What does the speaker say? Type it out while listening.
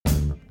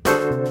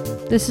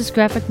This is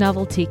Graphic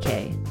Novel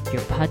TK,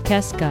 your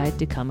podcast guide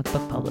to comic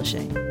book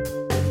publishing.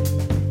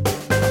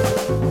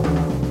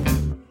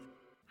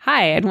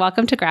 Hi, and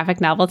welcome to Graphic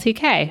Novel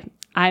TK.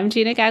 I'm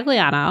Gina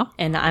Gagliano.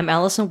 And I'm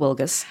Allison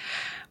Wilgus.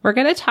 We're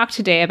going to talk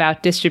today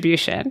about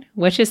distribution,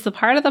 which is the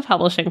part of the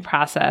publishing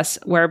process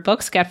where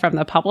books get from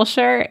the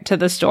publisher to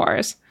the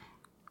stores.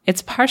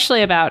 It's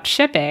partially about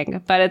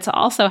shipping, but it's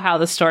also how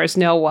the stores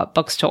know what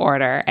books to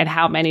order and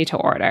how many to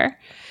order.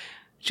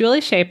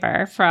 Julie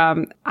Schaper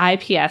from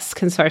IPS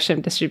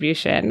Consortium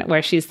Distribution,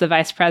 where she's the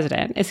vice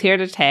president, is here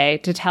today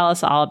to tell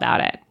us all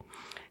about it.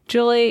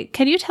 Julie,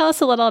 can you tell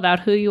us a little about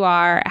who you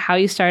are, how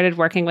you started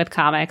working with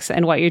comics,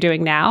 and what you're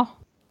doing now?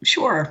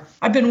 Sure.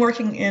 I've been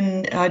working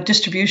in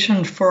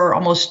distribution for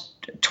almost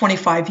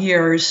 25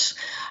 years,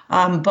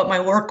 but my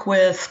work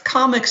with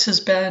comics has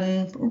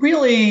been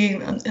really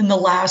in the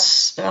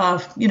last,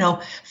 5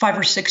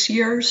 or 6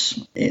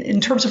 years.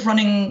 In terms of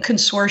running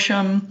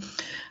consortium,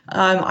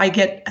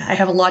 I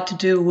have a lot to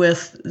do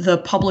with the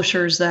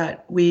publishers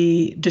that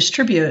we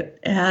distribute.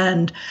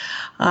 And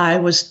I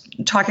was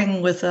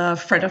talking with a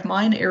friend of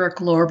mine, Eric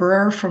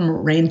Lorberer from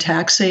Rain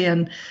Taxi,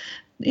 and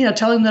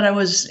telling him that I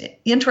was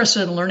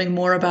interested in learning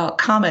more about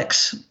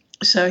comics.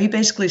 So he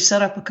basically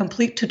set up a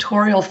complete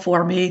tutorial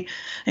for me,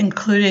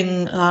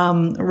 including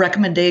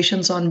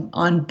recommendations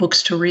on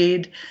books to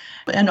read,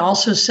 and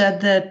also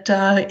said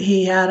that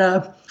he had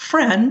a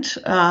friend,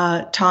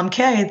 Tom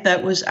Kay,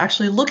 that was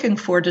actually looking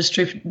for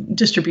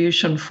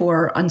distribution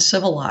for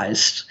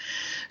Uncivilized.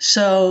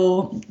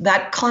 So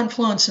that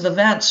confluence of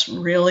events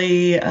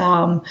really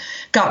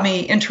got me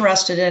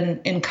interested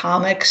in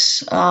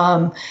comics.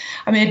 I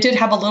did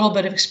have a little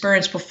bit of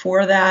experience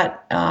before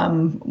that.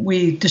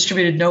 We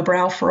distributed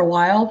Nobrow for a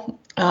while,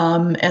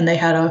 and they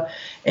had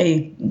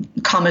a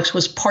comics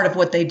was part of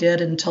what they did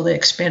until they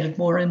expanded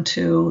more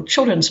into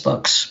children's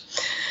books.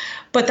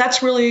 But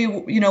that's really,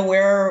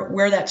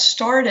 where that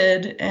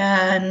started.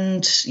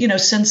 And,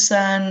 since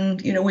then,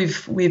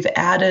 we've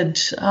added,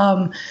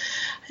 I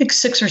think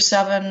 6 or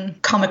 7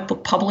 comic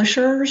book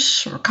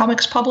publishers or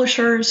comics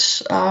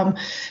publishers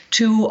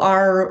to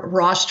our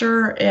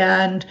roster.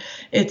 And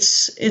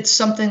it's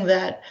something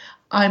that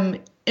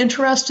I'm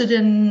interested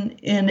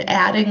in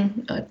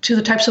adding to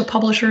the types of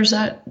publishers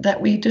that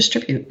we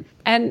distribute.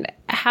 And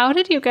how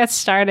did you get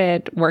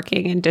started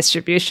working in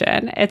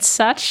distribution? It's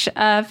such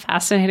a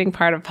fascinating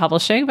part of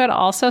publishing, but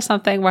also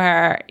something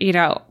where,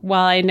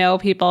 while I know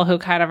people who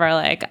kind of are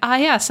like,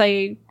 yes,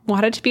 I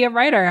wanted to be a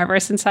writer ever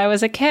since I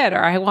was a kid,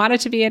 or I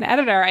wanted to be an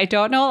editor. I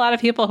don't know a lot of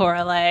people who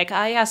are like,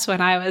 yes, when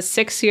I was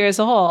 6 years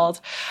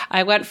old,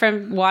 I went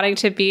from wanting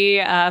to be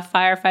a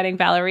firefighting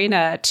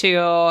ballerina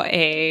to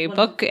a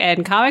book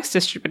and comics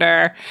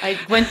distributor. I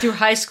went through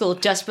high school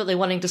desperately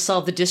wanting to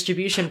solve the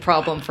distribution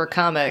problem for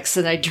comics,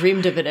 and I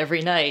dreamed of it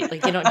every night.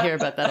 Like, you don't hear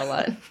about that a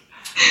lot.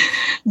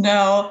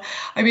 No,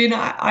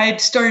 I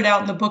started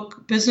out in the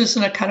book business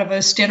in a kind of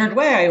a standard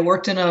way. I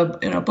worked in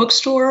a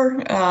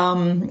bookstore.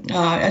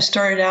 I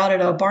started out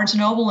at a Barnes &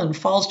 Noble in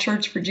Falls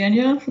Church,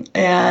 Virginia.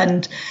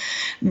 And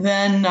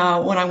then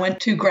when I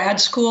went to grad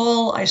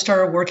school, I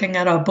started working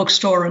at a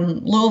bookstore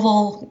in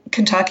Louisville,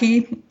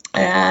 Kentucky.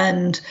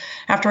 And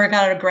after I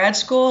got out of grad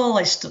school,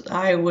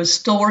 I was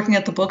still working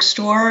at the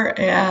bookstore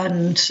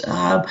and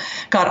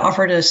got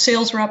offered a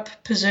sales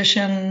rep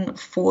position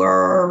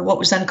for what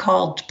was then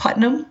called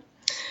Putnam.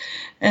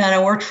 And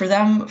I worked for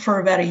them for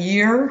about a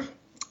year.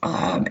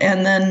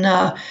 And then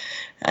I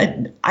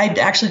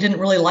actually didn't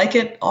really like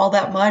it all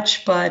that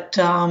much, but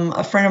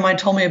a friend of mine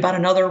told me about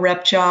another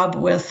rep job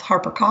with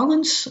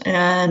HarperCollins,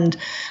 and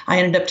I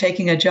ended up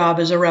taking a job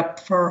as a rep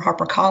for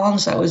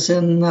HarperCollins. I was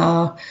in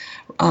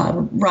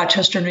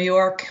Rochester, New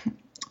York.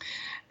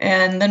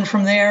 And then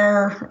from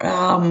there,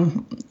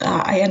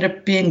 I ended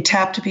up being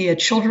tapped to be a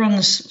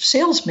children's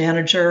sales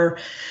manager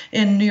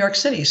in New York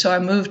City. So I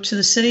moved to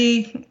the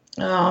city,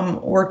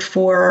 worked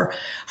for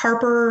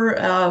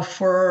Harper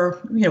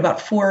for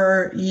about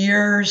 4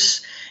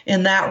 years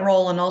in that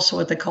role, and also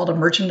what they called a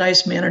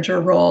merchandise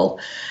manager role.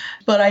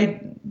 But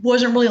I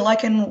wasn't really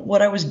liking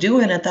what I was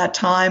doing at that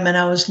time, and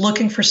I was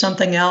looking for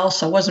something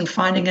else. I wasn't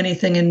finding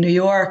anything in New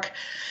York.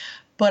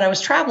 But I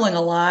was traveling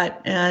a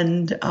lot,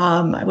 and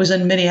I was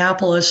in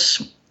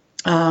Minneapolis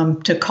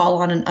to call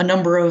on a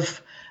number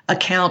of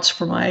accounts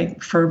for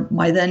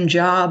my then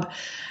job.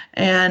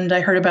 And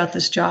I heard about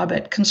this job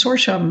at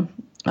Consortium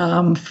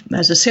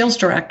as a sales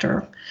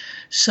director.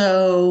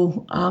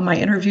 So I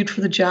interviewed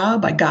for the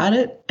job, I got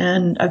it,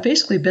 and I've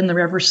basically been there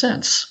ever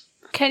since.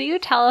 Can you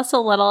tell us a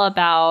little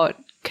about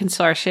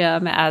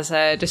Consortium as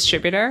a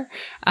distributor?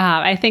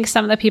 I think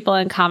some of the people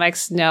in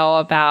comics know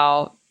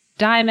about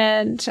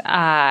Diamond.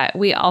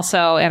 We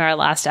also, in our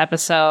last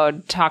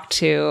episode, talked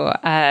to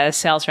a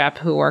sales rep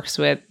who works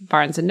with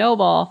Barnes &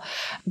 Noble.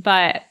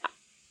 But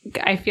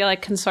I feel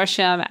like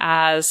Consortium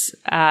as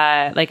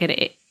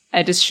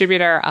a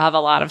distributor of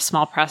a lot of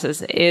small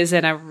presses is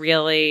in a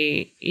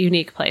really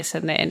unique place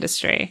in the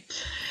industry.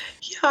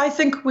 Yeah, I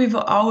think we've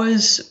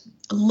always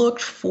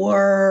looked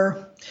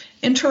for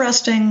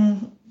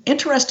interesting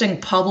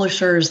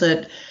publishers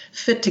that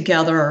fit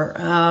together.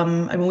 I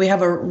mean, we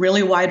have a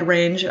really wide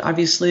range,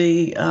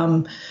 obviously,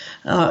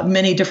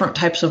 many different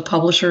types of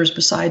publishers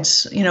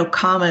besides,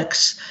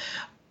 comics.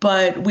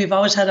 But we've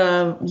always had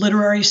a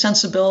literary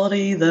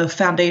sensibility. The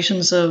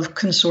foundations of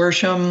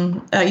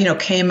Consortium,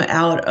 came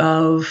out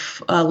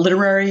of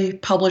literary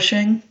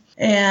publishing.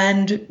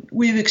 And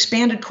we've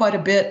expanded quite a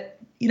bit,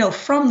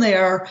 from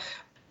there.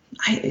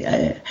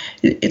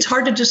 It's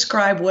hard to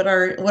describe what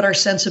our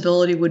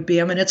sensibility would be.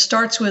 I mean, it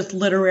starts with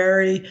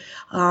literary.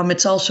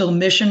 It's also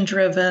mission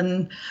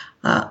driven.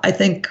 I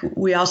think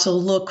we also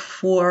look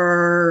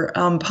for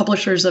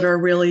publishers that are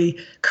really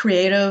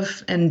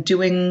creative and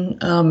doing,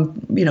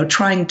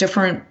 trying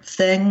different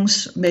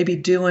things, maybe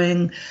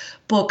doing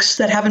books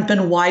that haven't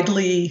been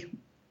widely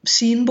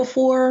seen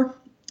before.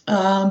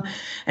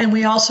 And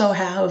we also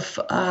have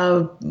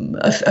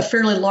a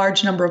fairly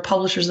large number of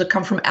publishers that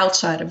come from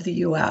outside of the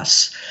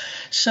U.S.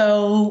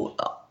 So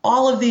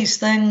all of these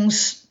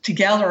things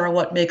together are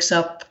what makes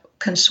up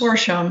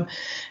Consortium.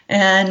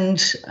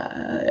 And,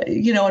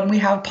 and we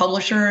have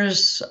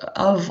publishers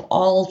of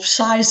all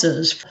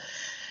sizes.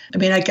 I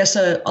mean, I guess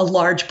a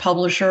large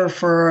publisher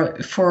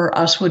for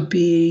us would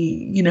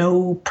be,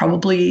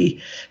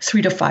 probably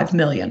 $3 to $5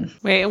 million.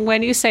 Wait,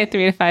 when you say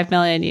 $3 to $5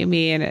 million, you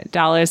mean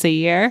dollars a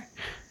year?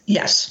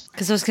 Yes.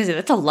 Because I was going to say,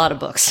 that's a lot of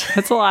books.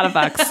 That's a lot of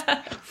bucks.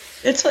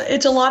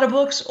 It's a lot of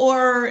books,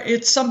 or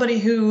it's somebody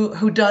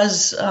who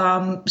does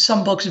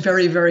some books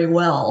very, very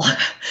well.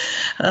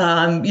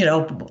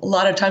 A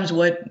lot of times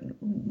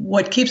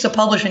what keeps a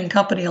publishing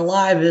company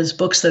alive is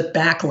books that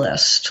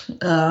backlist.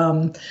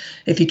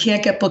 If you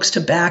can't get books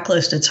to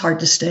backlist, it's hard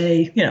to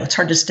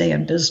stay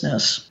in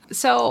business.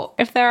 So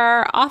if there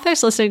are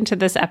authors listening to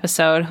this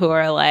episode who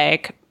are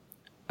like,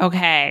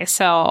 okay,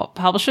 so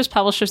publishers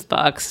publish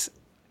books,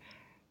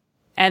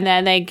 and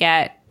then they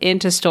get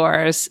into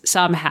stores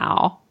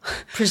somehow.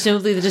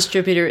 Presumably the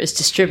distributor is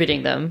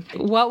distributing them.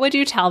 What would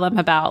you tell them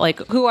about, like,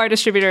 who are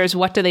distributors?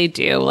 What do they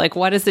do? Like,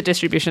 what is the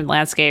distribution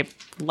landscape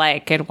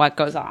like and what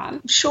goes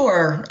on?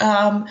 Sure.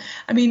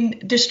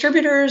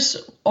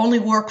 Distributors only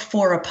work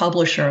for a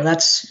publisher.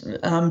 That's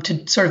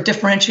to sort of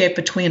differentiate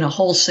between a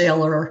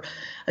wholesaler.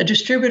 A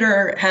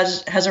distributor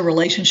has a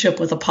relationship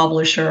with a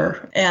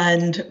publisher.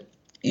 And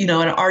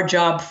our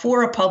job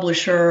for a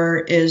publisher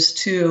is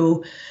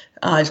to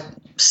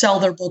sell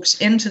their books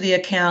into the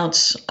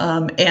accounts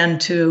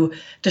and to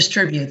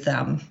distribute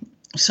them.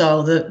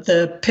 So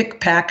the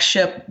pick, pack,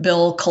 ship,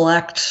 bill,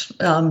 collect,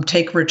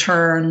 take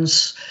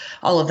returns,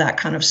 all of that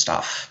kind of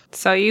stuff.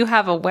 So you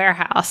have a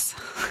warehouse.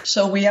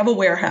 So we have a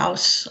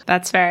warehouse.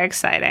 That's very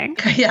exciting.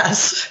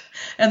 Yes.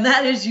 And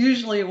that is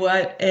usually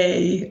what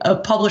a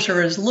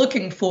publisher is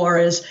looking for,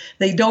 is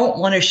they don't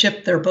want to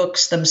ship their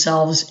books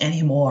themselves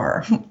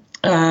anymore.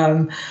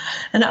 And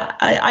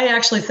I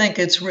actually think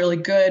it's really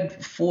good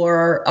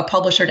for a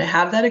publisher to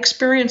have that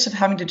experience of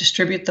having to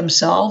distribute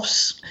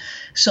themselves,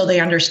 so they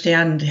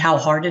understand how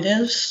hard it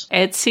is.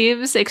 It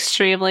seems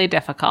extremely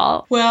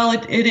difficult. Well,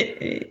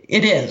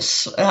 it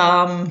is.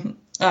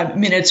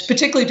 It's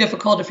particularly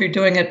difficult if you're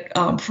doing it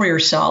for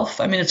yourself.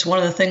 I mean, it's one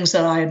of the things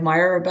that I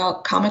admire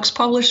about comics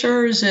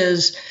publishers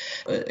is,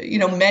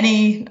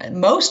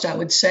 most, I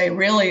would say,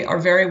 really are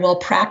very well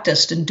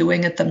practiced in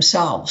doing it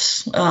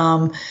themselves,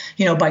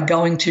 by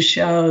going to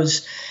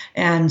shows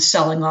and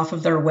selling off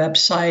of their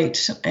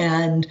website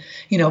and,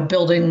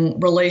 building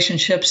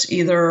relationships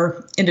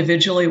either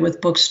individually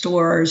with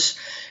bookstores,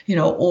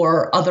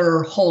 or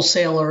other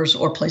wholesalers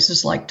or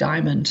places like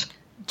Diamond.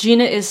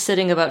 Gina is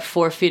sitting about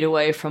 4 feet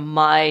away from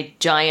my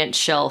giant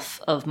shelf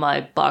of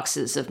my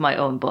boxes of my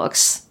own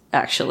books,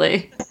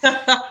 actually,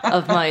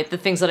 of the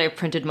things that I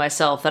printed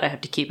myself that I have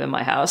to keep in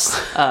my house,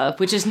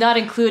 which is not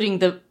including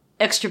the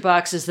extra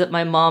boxes that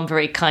my mom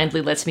very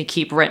kindly lets me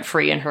keep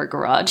rent-free in her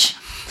garage.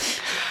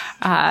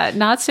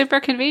 Not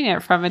super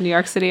convenient from a New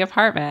York City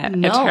apartment,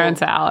 No. It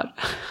turns out.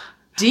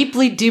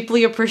 Deeply,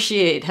 deeply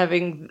appreciate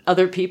having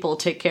other people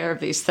take care of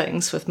these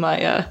things with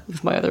my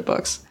other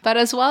books. But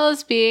as well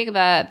as being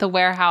the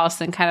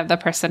warehouse and kind of the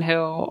person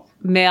who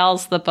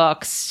mails the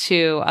books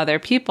to other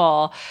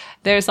people,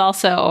 there's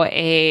also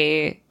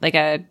a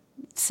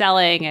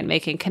selling and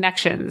making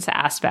connections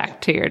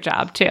aspect to your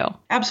job too.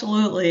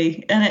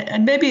 Absolutely.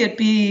 And maybe it'd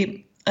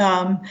be,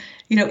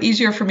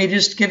 easier for me to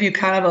just give you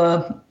kind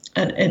of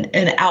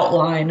an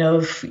outline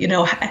of,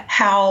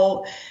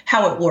 how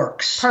it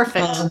works.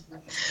 Perfect.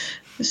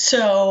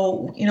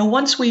 So,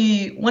 once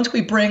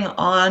we bring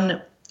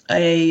on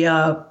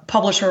a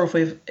publisher, if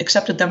we've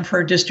accepted them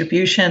for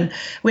distribution,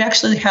 we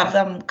actually have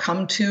them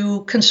come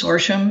to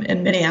Consortium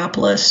in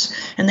Minneapolis,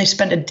 and they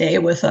spend a day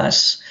with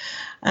us.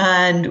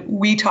 And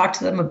we talk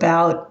to them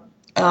about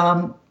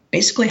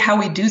basically how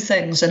we do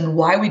things and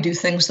why we do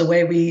things the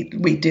way we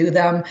do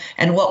them,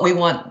 and what we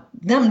want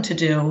them to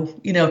do,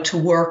 to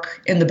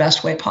work in the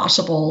best way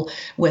possible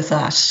with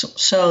us.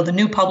 So the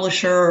new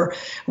publisher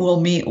will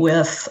meet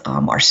with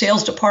our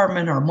sales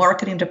department, our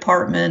marketing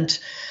department,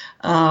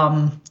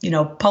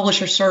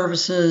 publisher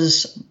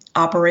services,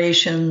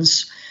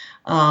 operations,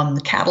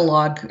 the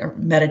catalog or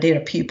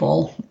metadata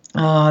people.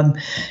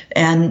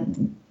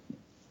 And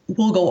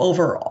we'll go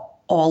over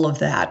all of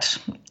that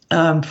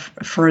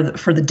for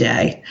the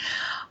day.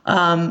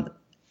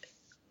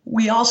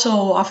 We also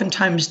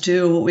oftentimes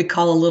do what we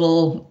call a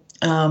little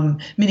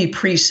mini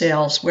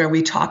pre-sales where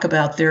we talk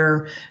about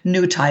their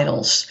new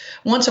titles.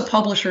 Once a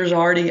publisher is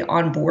already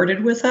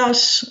onboarded with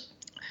us,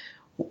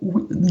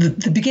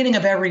 the beginning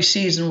of every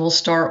season will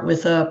start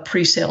with a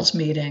pre-sales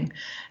meeting.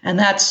 And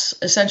that's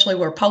essentially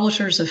where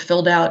publishers have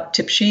filled out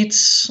tip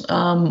sheets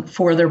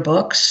for their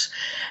books.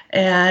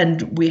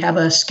 And we have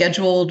a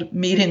scheduled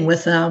meeting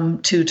with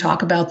them to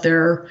talk about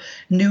their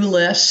new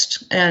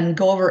list and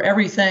go over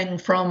everything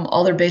from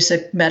all their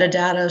basic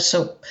metadata.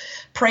 So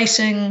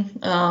pricing,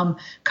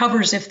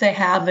 covers if they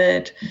have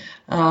it,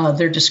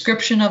 their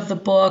description of the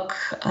book,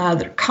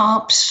 their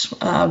comps,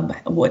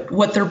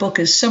 what their book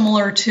is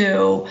similar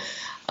to,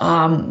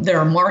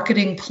 their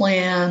marketing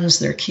plans,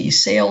 their key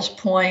sales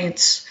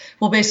points.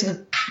 We'll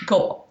basically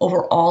go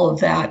over all of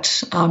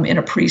that in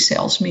a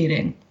pre-sales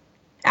meeting.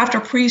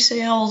 After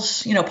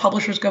pre-sales,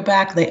 publishers go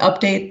back, they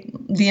update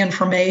the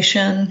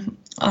information,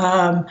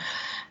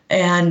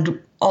 and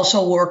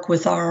also work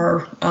with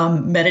our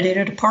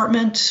metadata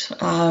department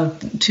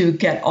to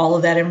get all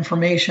of that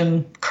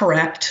information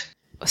correct.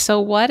 So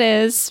what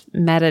is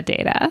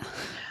metadata?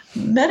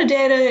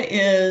 Metadata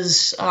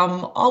is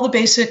all the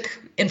basic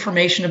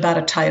information about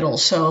a title.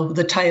 So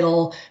the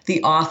title,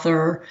 the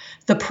author,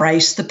 the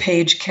price, the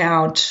page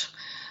count.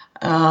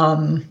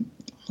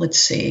 Let's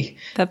see.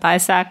 The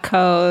BISAC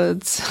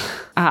codes,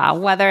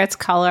 whether it's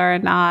color or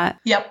not.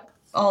 Yep.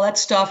 All that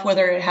stuff,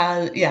 whether it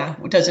has,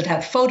 does it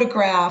have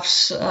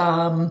photographs?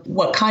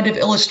 What kind of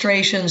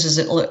illustrations? Is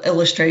it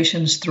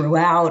illustrations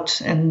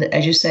throughout? And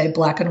as you say,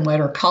 black and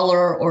white or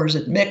color, or is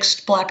it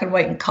mixed black and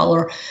white and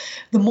color?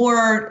 The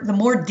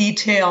more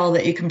detail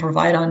that you can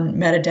provide on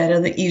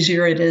metadata, the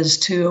easier it is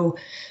to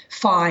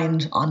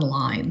find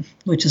online,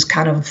 which is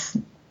kind of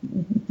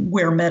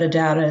where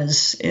metadata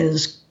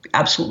is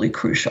absolutely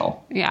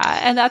crucial. Yeah,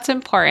 and that's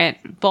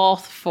important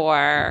both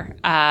for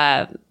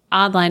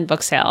online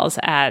book sales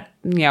at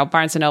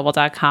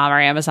barnesandnoble.com or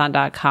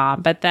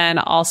amazon.com, but then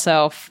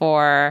also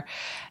for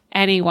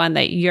anyone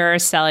that you're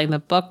selling the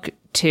book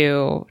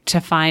to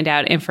find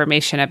out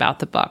information about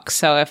the book.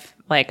 So if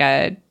like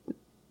a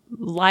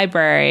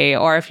library,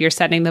 or if you're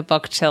sending the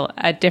book to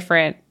a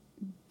different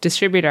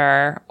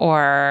distributor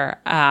or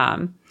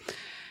a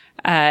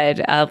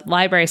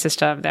library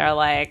system, they're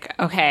like,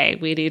 okay,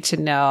 we need to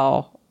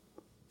know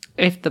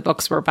if the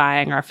books we're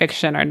buying are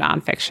fiction or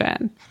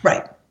nonfiction.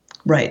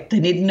 Right. They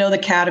need to know the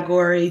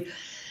category.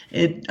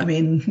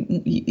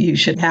 You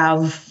should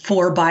have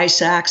 4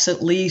 BISACs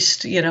at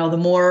least. The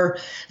more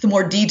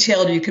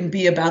detailed you can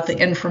be about the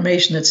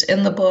information that's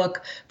in the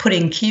book,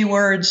 putting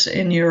keywords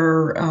in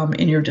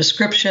your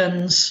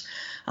descriptions.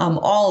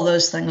 All of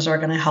those things are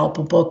going to help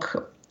a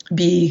book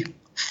be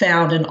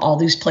found in all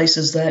these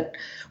places that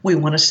we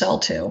want to sell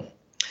to.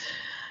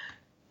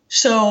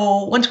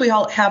 So once we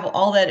all have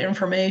all that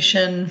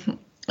information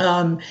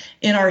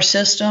in our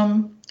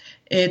system,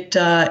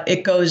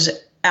 it goes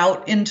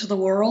out into the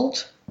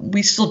world.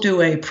 We still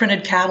do a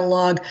printed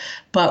catalog,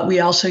 but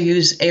we also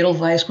use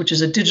Edelweiss, which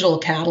is a digital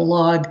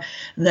catalog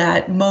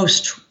that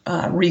most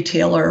book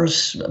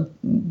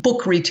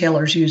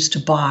retailers use to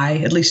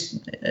buy, at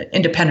least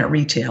independent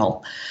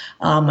retail.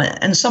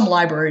 And some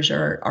libraries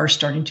are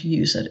starting to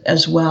use it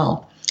as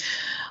well.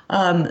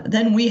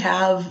 Then we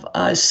have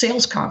a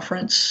sales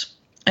conference,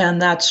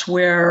 and that's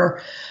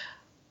where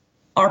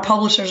our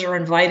publishers are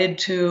invited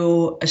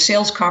to a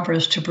sales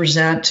conference to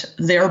present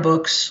their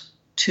books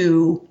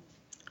to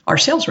our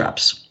sales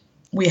reps.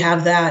 We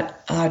have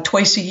that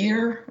twice a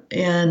year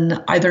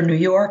in either New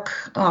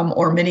York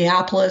or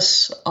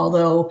Minneapolis,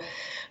 although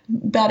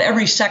about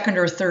every second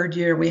or third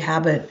year we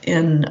have it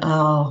in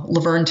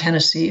Laverne,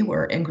 Tennessee,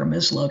 where Ingram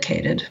is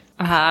located.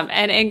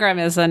 And Ingram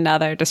is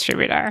another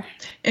distributor.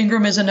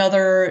 Ingram is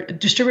another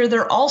distributor.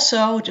 They're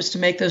also, just to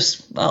make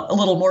this a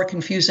little more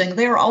confusing,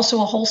 they are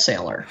also a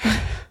wholesaler.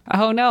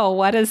 Oh no,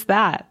 what is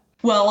that?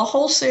 Well, a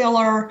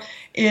wholesaler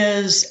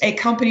is a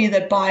company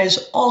that buys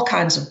all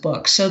kinds of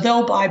books. So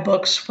they'll buy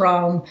books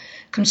from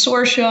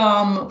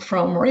Consortium,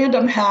 from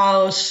Random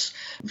House,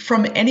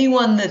 from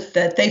anyone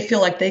that they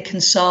feel like they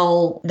can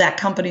sell that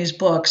company's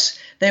books,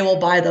 they will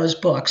buy those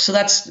books. So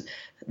that's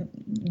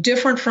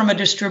different from a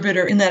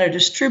distributor in that a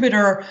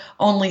distributor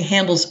only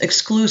handles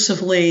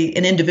exclusively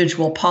an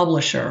individual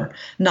publisher,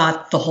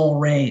 not the whole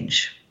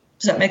range.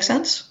 Does that make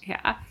sense?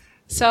 Yeah.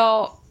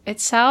 So it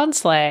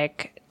sounds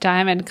like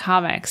Diamond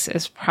Comics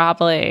is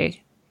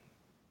probably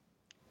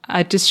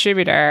a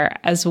distributor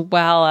as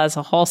well as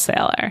a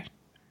wholesaler,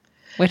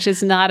 which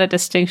is not a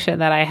distinction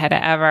that I had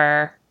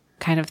ever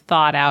kind of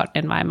thought out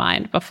in my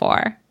mind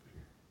before.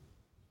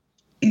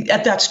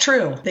 That's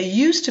true. They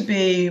used to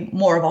be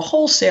more of a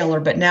wholesaler,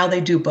 but now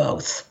they do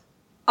both.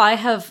 I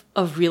have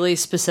a really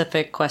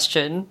specific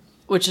question.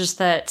 which is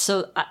that,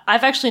 so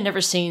I've actually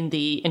never seen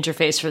the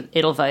interface for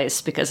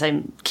Edelweiss because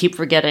I keep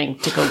forgetting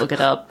to go look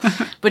it up,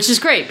 which is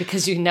great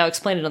because you can now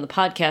explain it on the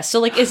podcast. So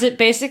like, is it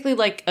basically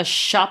like a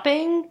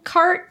shopping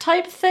cart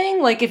type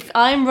thing? Like if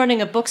I'm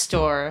running a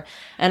bookstore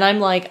and I'm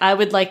like, I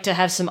would like to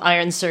have some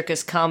Iron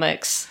Circus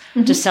comics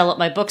to sell at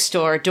my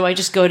bookstore, do I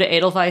just go to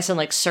Edelweiss and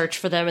like search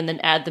for them and then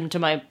add them to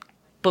my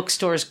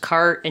bookstore's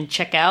cart and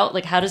check out?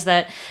 Like, how does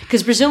that,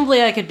 because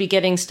presumably I could be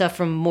getting stuff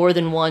from more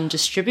than one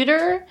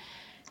distributor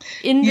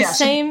in the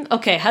same?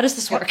 Okay, how does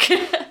this work?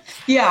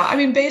 Yeah, I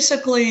mean,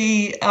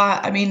 basically,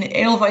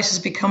 Edelweiss is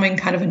becoming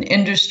kind of an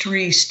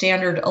industry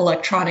standard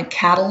electronic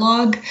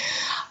catalog.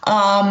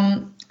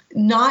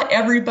 Not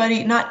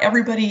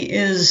everybody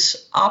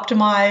is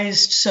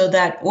optimized so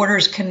that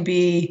orders can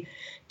be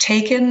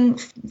taken.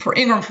 For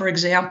Ingram, for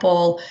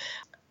example,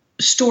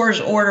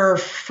 stores order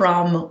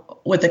from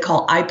what they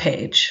call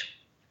iPage,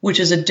 which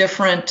is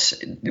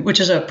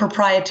a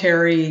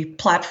proprietary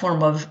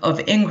platform of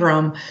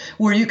Ingram,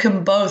 where you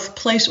can both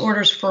place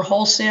orders for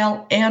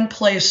wholesale and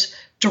place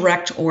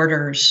direct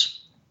orders.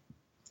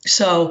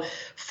 So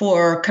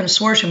for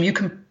consortium, you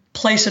can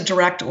place a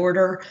direct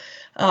order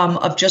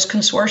of just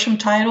consortium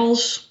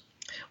titles,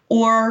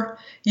 or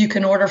you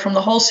can order from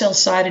the wholesale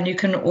side, and you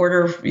can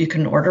order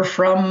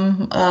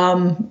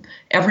from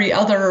every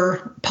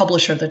other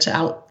publisher that's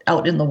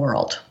out in the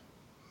world.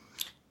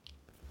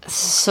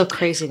 So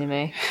crazy to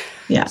me.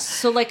 Yeah.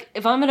 So like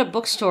if I'm at a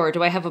bookstore,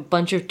 do I have a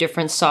bunch of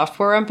different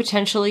software I'm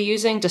potentially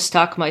using to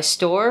stock my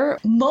store?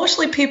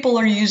 Mostly people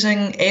are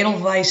using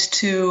Edelweiss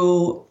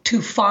to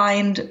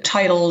find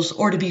titles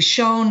or to be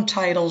shown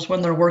titles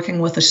when they're working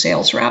with a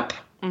sales rep.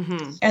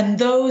 Mm-hmm. And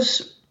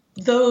those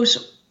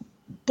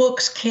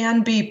books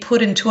can be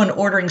put into an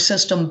ordering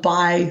system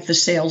by the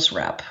sales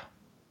rep.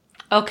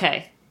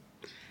 Okay.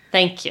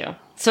 Thank you.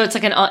 So it's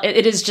like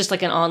it is just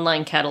like an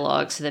online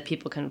catalog so that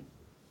people can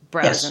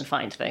browse and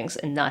find things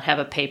and not have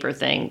a paper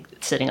thing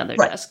sitting on their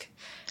desk.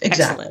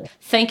 Exactly. Excellent.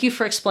 Thank you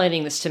for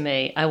explaining this to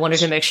me. I wanted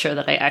to make sure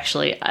that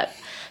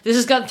this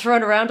has gotten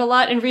thrown around a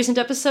lot in recent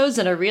episodes,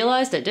 and I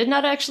realized I did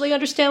not actually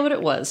understand what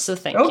it was. So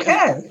thank you.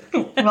 Okay.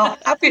 Well,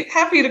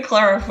 happy to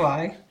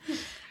clarify.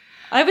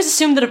 I always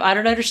assume that if I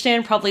don't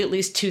understand, probably at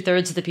least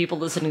 2/3 of the people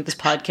listening to this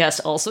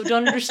podcast also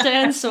don't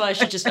understand, so I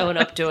should just own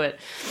up to it.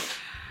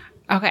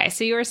 Okay,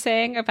 so you were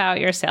saying about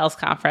your sales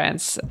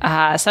conference.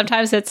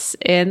 Sometimes it's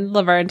in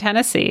Laverne,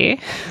 Tennessee.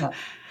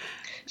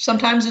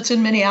 Sometimes it's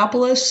in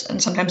Minneapolis,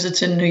 and sometimes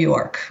it's in New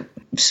York.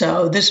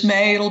 So this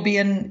May it will be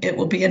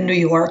in New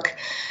York.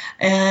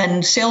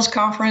 And sales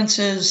conference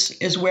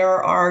is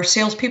where our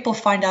salespeople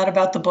find out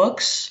about the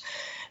books.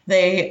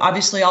 They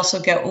obviously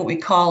also get what we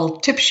call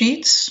tip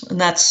sheets,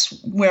 and that's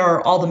where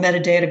all the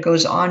metadata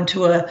goes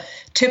onto a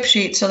tip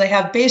sheet. So they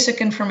have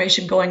basic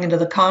information going into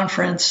the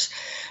conference,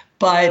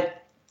 but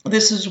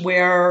this is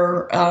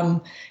where,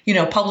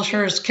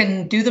 publishers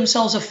can do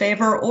themselves a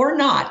favor or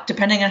not,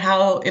 depending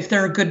on if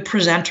they're good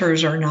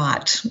presenters or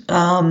not.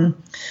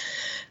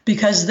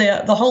 Because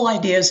the whole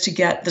idea is to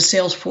get the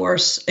sales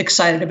force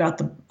excited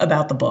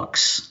about the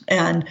books.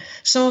 And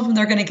some of them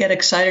they're going to get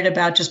excited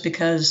about just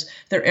because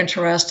they're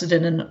interested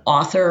in an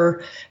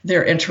author,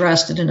 they're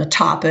interested in a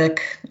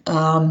topic,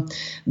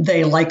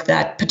 they like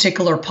that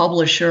particular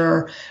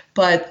publisher.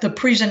 But the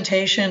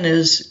presentation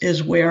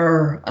is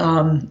where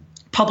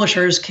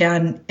publishers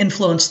can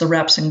influence the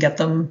reps and get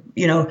them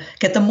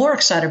more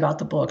excited about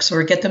the books,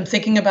 or get them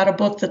thinking about a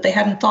book that they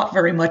hadn't thought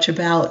very much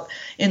about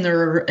in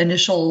their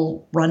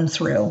initial run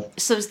through.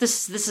 So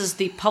this is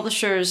the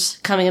publishers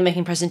coming and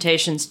making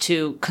presentations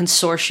to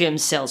consortium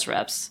sales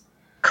reps.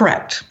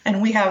 Correct.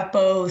 And we have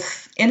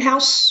both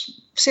in-house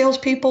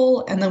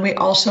salespeople, and then we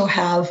also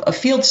have a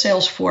field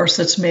sales force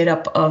that's made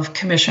up of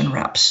commission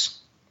reps,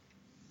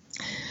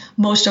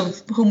 most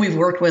of whom we've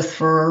worked with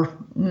for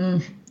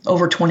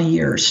over 20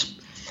 years.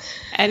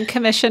 And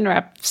commission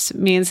reps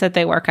means that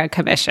they work on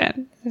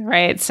commission,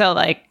 right? So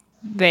like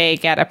they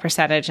get a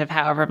percentage of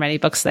however many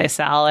books they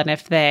sell. And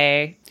if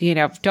they,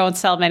 don't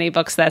sell many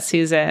books that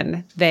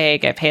season, they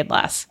get paid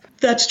less.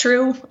 That's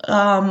true.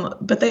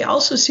 But they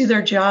also see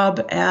their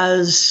job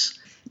as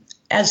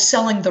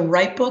selling the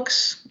right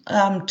books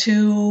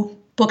to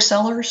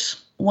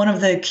booksellers. One of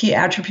the key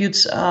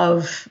attributes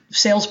of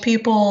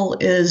salespeople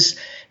is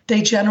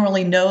they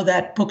generally know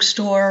that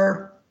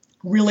bookstore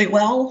really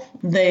well.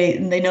 They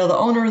know the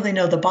owner, they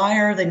know the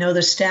buyer, they know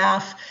the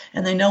staff,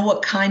 and they know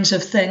what kinds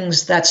of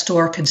things that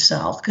store can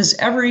sell. Because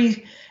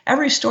every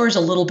store is a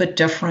little bit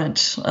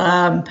different.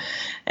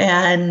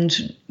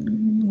 And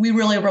we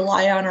really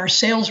rely on our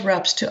sales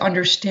reps to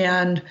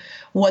understand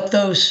what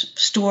those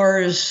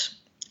stores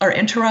are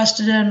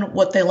interested in,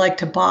 what they like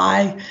to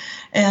buy.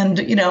 And,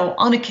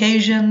 on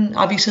occasion,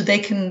 obviously they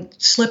can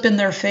slip in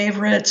their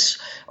favorites,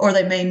 or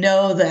they may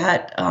know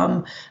that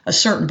a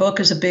certain book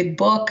is a big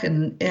book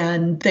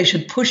and they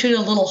should push it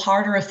a little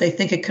harder if they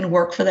think it can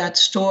work for that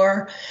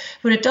store.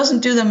 But it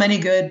doesn't do them any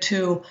good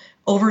to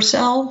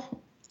oversell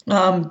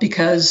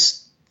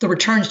because the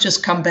returns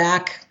just come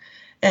back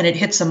and it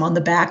hits them on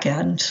the back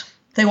end.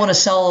 They want to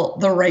sell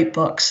the right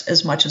books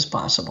as much as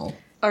possible.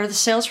 Are the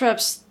sales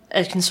reps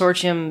a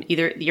consortium,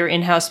 either your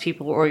in-house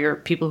people or your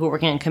people who are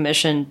working on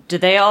commission, do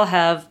they all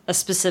have a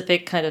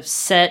specific kind of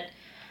set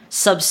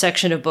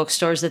subsection of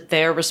bookstores that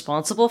they're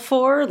responsible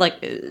for?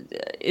 Like,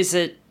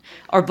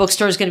 are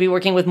bookstores going to be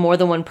working with more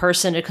than one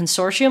person, a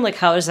consortium? Like,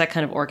 how is that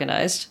kind of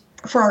organized?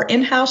 For our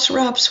in-house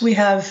reps, we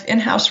have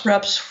in-house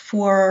reps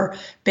for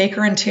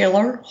Baker and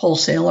Taylor,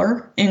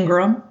 wholesaler,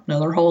 Ingram,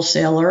 another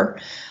wholesaler,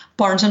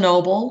 Barnes and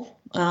Noble,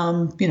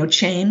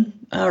 chain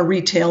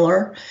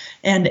retailer,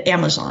 and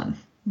Amazon.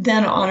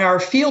 Then on our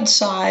field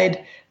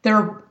side,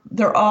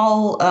 they're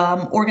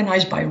all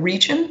organized by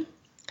region.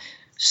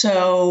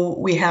 So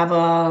we have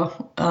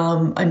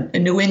a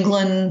New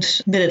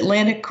England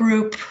Mid-Atlantic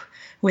group.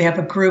 We have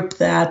a group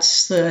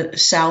that's the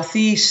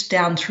Southeast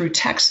down through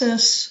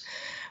Texas.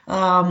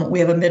 We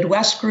have a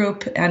Midwest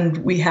group, and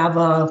we have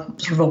a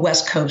sort of a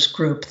West Coast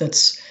group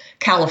that's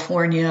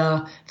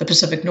California, the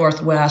Pacific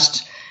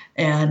Northwest,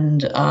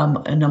 and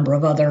a number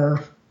of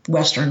other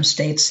Western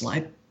states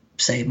like,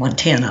 say,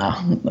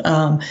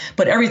 Montana.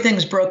 But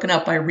everything's broken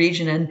up by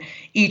region, and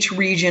each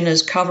region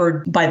is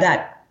covered by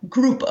that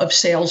group of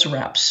sales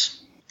reps.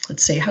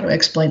 Let's see, how do I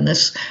explain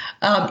this?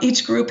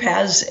 Each group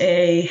has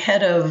a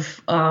head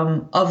of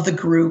the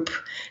group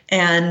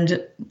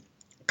and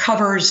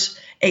covers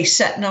a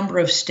set number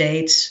of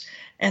states.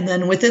 And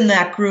then within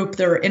that group,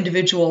 there are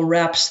individual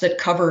reps that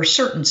cover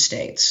certain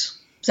states.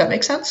 Does that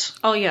make sense?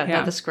 Oh, yeah.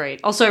 No, that's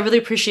great. Also, I really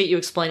appreciate you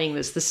explaining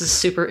this. This is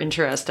super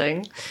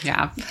interesting.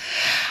 Yeah.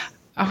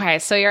 Okay,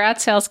 so you're at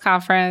sales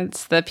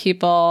conference. The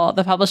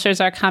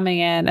publishers are coming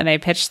in and they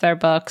pitch their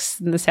books,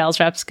 and the sales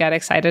reps get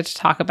excited to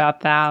talk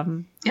about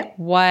them. Yep.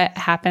 What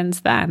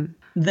happens then?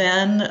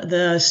 Then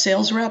the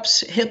sales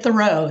reps hit the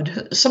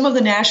road. Some of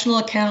the national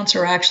accounts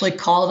are actually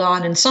called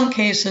on in some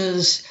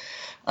cases,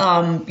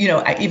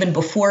 even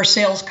before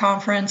sales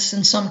conference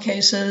in some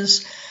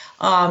cases.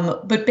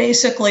 But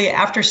basically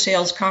after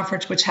sales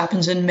conference, which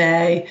happens in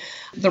May,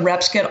 the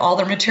reps get all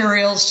their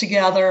materials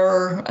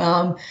together,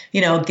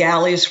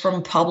 galleys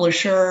from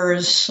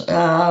publishers,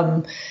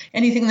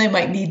 anything they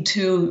might need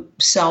to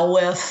sell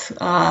with,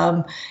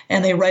 and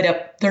they write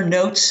up their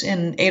notes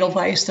in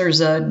Edelweiss. There's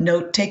a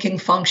note-taking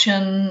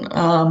function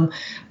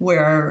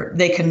where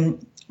they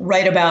can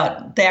write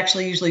about, they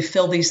actually usually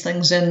fill these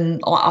things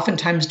in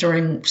oftentimes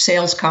during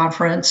sales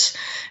conference.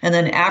 And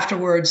then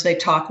afterwards, they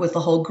talk with the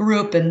whole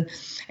group and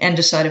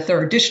decide if there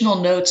are additional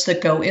notes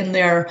that go in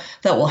there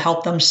that will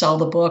help them sell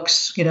the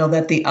books,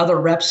 that the other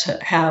reps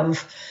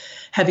have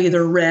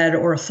either read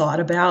or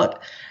thought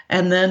about.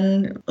 And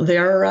then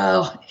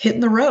they're hitting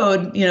the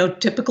road,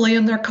 typically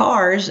in their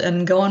cars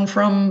and going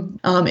from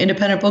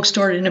independent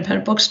bookstore to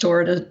independent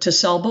bookstore to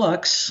sell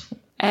books.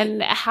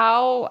 And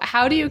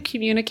how do you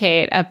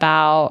communicate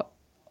about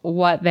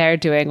what they're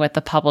doing with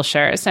the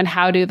publishers, and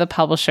how do the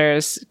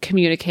publishers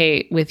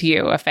communicate with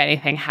you if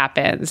anything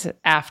happens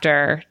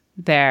after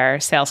their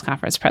sales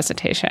conference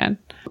presentation?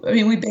 I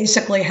mean, we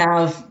basically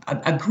have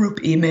a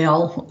group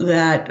email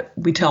that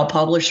we tell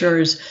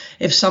publishers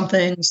if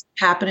something's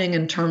happening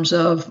in terms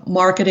of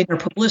marketing or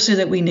publicity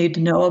that we need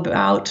to know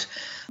about,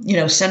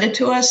 send it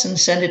to us, and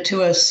send it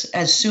to us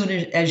as soon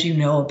as you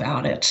know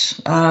about it.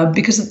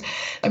 Because,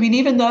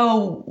 even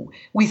though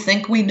we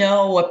think we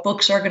know what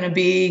books are going to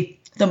be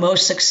the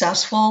most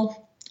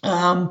successful,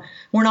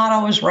 we're not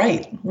always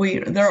right.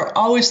 There are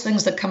always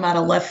things that come out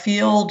of left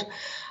field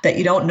that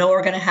you don't know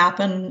are going to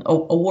happen.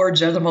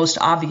 Awards are the most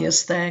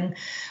obvious thing.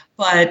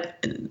 But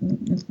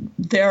if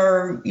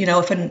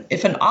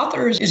an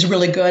author is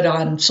really good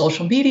on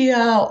social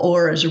media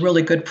or is a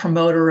really good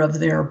promoter of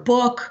their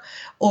book,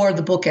 or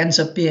the book ends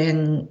up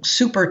being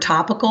super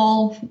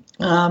topical.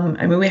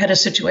 We had a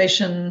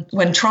situation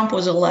when Trump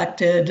was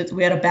elected.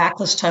 We had a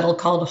backlist title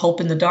called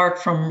Hope in the Dark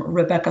from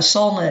Rebecca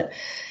Solnit,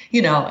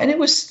 and it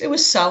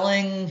was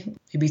selling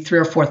maybe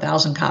 3,000 or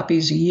 4,000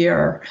 copies a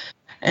year.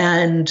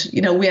 And,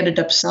 we ended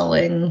up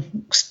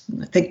selling,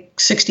 I think,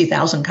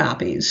 60,000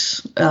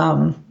 copies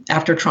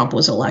after Trump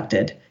was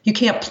elected. You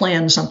can't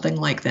plan something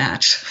like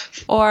that.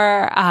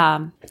 Or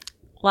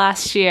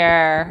last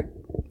year,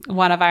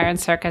 one of Iron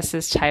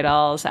Circus's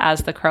titles,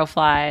 As the Crow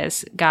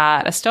Flies,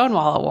 got a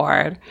Stonewall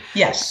Award.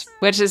 Yes.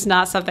 Which is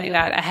not something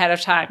that ahead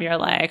of time you're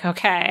like,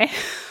 okay.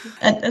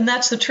 And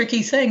that's the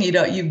tricky thing.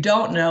 You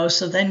don't know.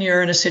 So then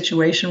you're in a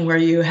situation where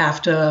you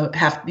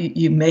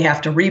may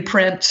have to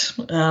reprint.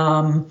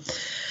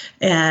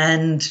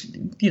 And,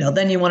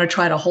 then you want to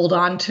try to hold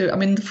on to.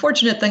 The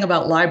fortunate thing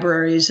about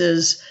libraries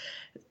is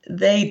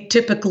they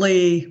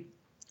typically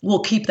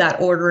will keep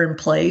that order in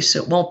place.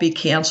 It won't be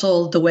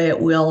canceled the way it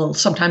will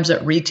sometimes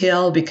at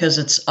retail because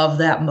it's of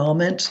that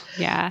moment.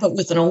 Yeah. But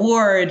with an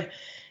award,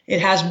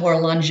 it has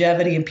more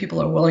longevity and people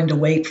are willing to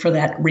wait for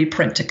that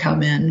reprint to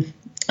come in.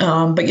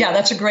 But yeah,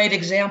 that's a great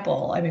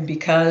example.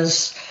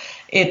 Because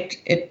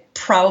it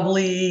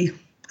probably,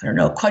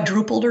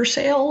 quadrupled or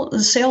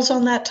sales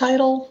on that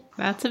title.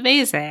 That's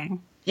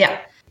amazing. Yeah.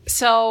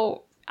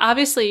 So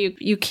obviously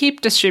you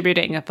keep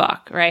distributing a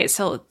book, right?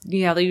 So,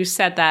 you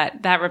said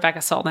that Rebecca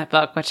Solnit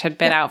book, which had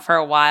been out for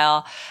a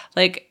while,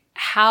 like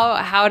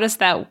how does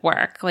that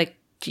work? Like,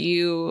 do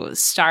you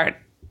start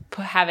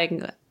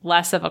having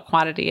less of a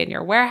quantity in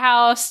your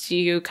warehouse? Do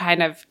you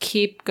kind of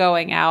keep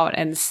going out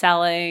and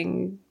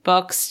selling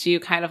books? Do you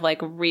kind of like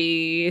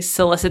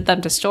re-solicit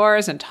them to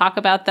stores and talk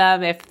about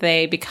them if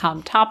they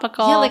become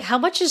topical? Yeah, like how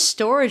much is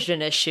storage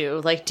an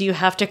issue? Like, do you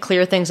have to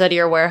clear things out of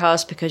your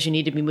warehouse because you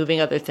need to be moving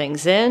other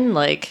things in?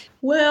 Like,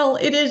 well,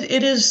 it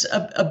is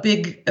a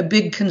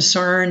big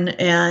concern,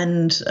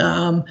 and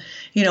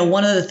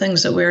one of the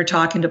things that we're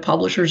talking to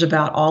publishers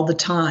about all the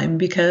time,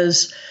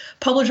 because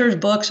publishers'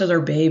 books are their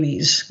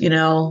babies,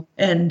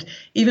 and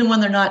even when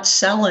they're not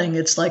selling,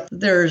 it's like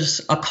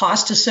there's a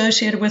cost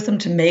associated with them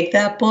to make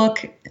that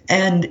book,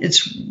 and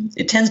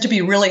it tends to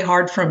be really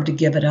hard for them to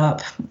give it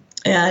up.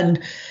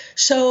 And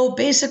so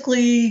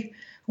basically,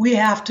 we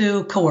have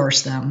to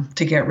coerce them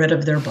to get rid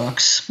of their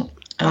books.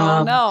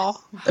 No.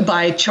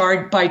 By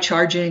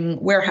charging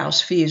warehouse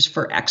fees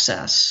for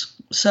excess.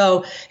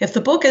 So if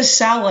the book is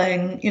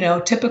selling,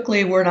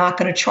 typically we're not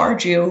going to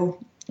charge you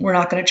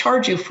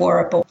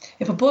for it. But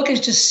if a book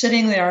is just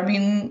sitting there, I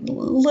mean,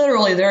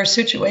 literally there are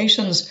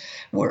situations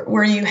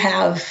where you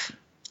have,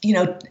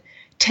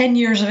 10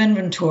 years of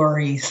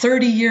inventory,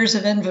 30 years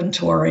of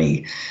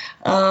inventory.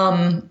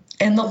 And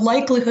the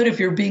likelihood of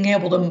your being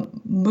able to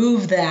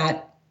move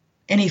that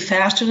any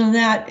faster than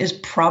that is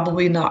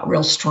probably not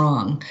real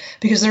strong,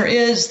 because there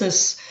is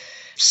this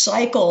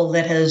cycle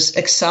that has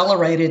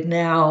accelerated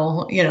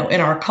now,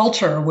 in our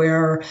culture,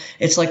 where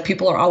it's like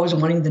people are always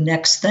wanting the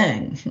next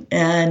thing.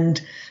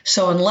 And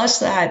so unless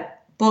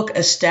that book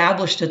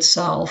established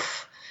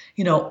itself,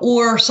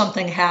 or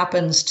something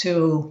happens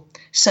to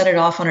set it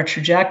off on a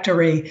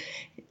trajectory,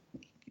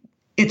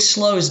 it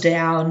slows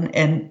down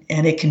and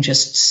it can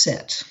just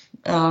sit.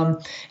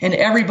 And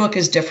every book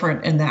is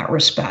different in that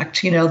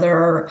respect.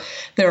 There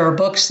are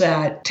books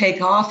that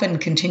take off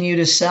and continue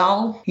to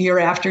sell year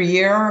after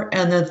year,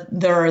 and then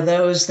there are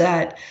those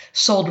that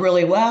sold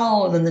really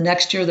well, and then the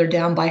next year they're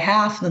down by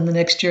half, and then the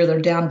next year they're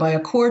down by a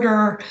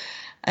quarter,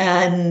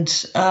 and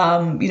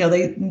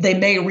they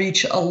may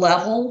reach a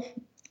level,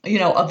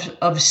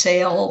 of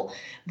sale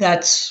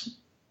that's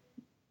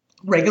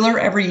regular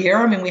every year.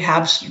 I mean,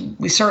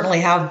 we certainly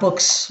have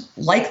books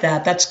like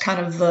that. That's kind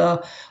of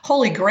the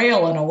holy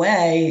grail in a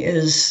way,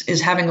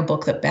 is having a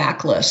book that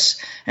backlists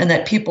and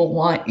that people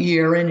want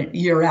year in,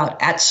 year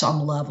out at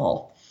some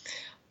level.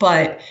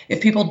 But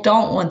if people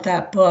don't want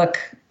that book,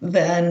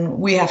 then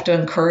we have to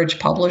encourage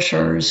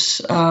publishers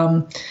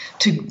to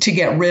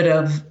get rid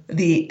of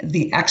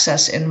the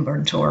excess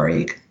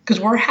inventory,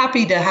 because we're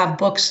happy to have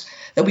books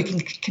that we can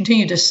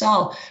continue to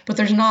sell, but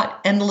there's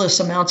not endless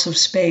amounts of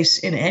space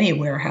in any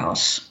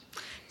warehouse.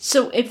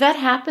 So if that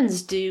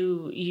happens,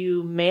 do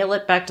you mail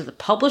it back to the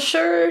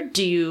publisher?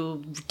 Do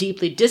you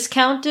deeply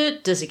discount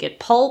it? Does it get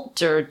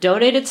pulped or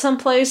donated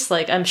someplace?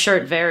 Like, I'm sure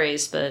it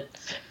varies, but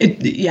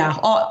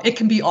it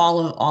can be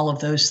all of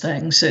those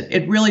things.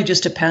 It really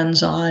just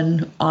depends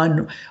on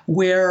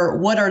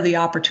what are the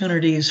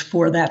opportunities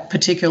for that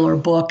particular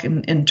book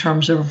in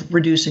terms of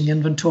reducing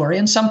inventory.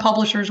 And some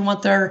publishers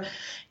want their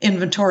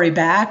inventory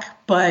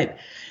back, but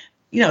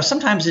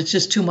sometimes it's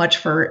just too much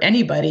for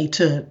anybody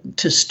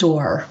to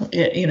store,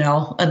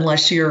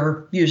 unless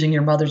you're using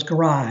your mother's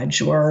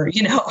garage, or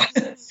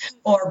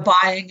or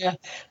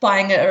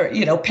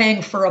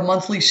paying for a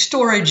monthly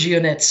storage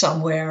unit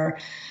somewhere.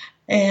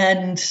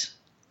 And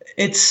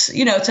it's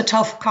a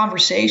tough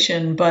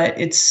conversation, but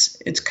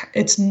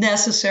it's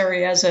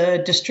necessary as a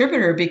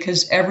distributor,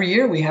 because every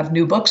year we have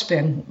new books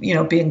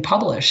being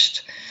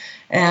published.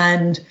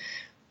 And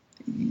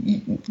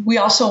we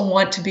also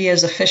want to be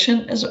as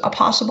efficient as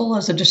possible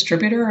as a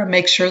distributor and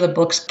make sure the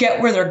books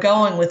get where they're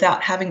going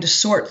without having to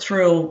sort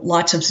through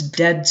lots of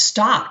dead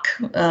stock.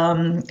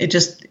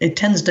 It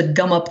tends to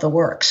gum up the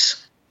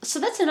works. So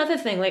that's another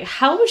thing. Like,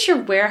 how is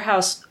your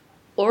warehouse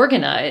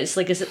organized?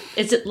 Like, is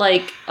it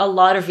like a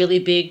lot of really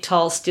big,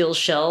 tall steel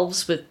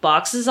shelves with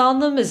boxes on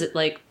them? Is it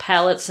like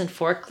pallets and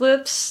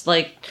forklifts?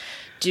 Like,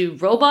 do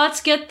robots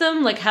get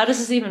them? Like, how does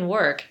this even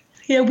work?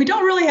 Yeah, we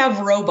don't really have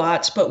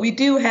robots, but we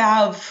do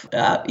have,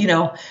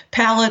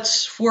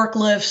 pallets,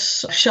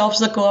 forklifts, shelves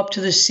that go up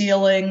to the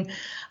ceiling.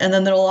 And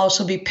then there'll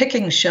also be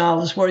picking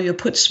shelves where you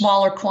put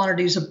smaller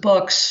quantities of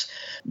books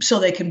so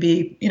they can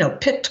be,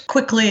 picked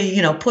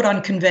quickly, put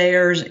on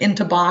conveyors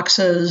into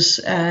boxes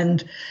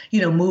and,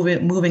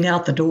 moving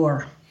out the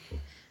door.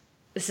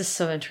 This is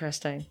so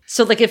interesting.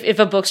 So, like, if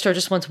a bookstore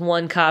just wants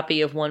one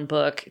copy of one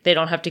book, they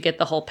don't have to get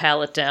the whole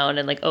pallet down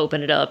and, like,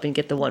 open it up and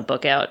get the one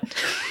book out.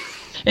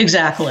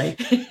 Exactly.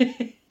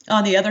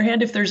 On the other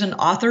hand, if there's an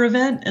author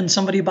event and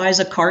somebody buys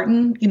a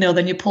carton,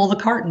 then you pull the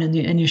carton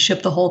and you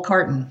ship the whole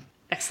carton.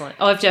 Excellent.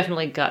 Oh, I've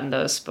definitely gotten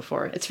those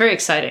before. It's very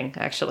exciting,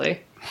 actually.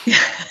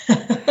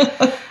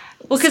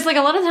 Well, because, like,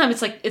 a lot of the time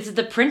it's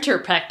the printer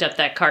packed up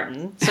that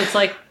carton. So it's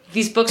like,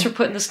 these books were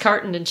put in this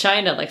carton in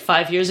China like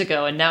 5 years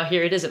ago, and now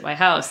here it is at my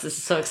house. This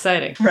is so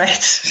exciting.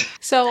 Right.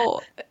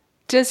 So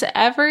does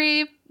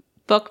every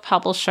book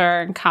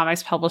publisher and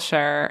comics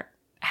publisher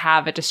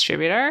have a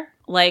distributor?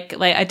 Like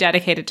a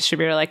dedicated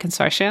distributor like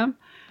Consortium?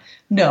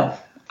 No.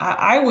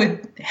 I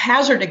would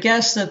hazard a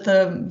guess that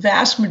the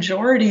vast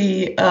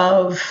majority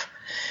of,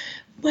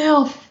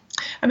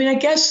 I mean, I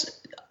guess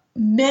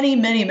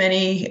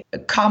many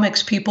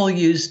comics people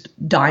used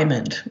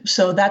Diamond.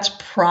 So that's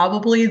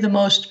probably the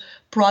most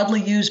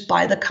broadly used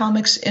by the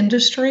comics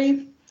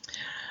industry.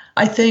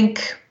 I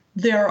think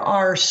there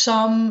are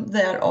some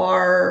that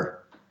are,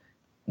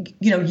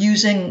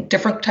 using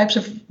different types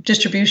of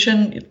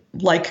distribution,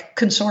 like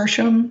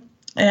Consortium.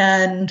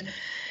 And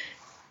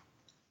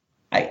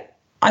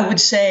I would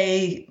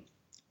say,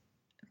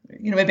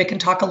 maybe I can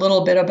talk a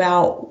little bit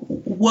about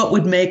what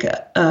would make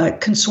a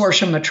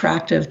Consortium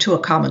attractive to a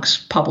comics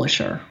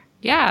publisher.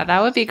 Yeah,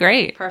 that would be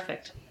great.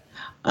 Perfect.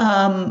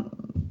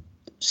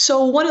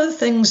 So one of the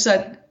things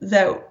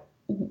that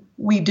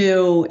we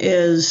do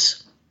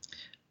is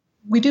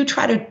we do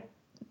try to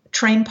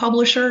train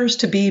publishers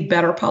to be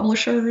better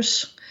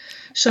publishers.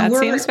 So that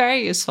seems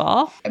very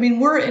useful. I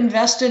mean, we're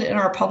invested in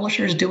our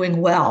publishers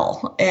doing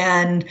well.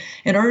 And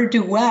in order to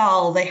do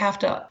well, they have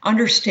to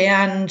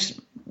understand,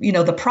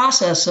 the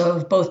process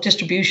of both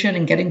distribution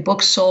and getting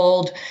books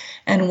sold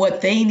and what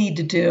they need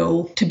to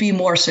do to be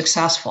more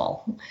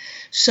successful.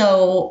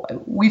 So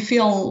we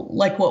feel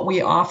like what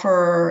we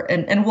offer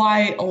and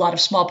why a lot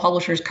of small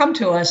publishers come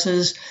to us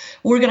is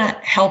we're going to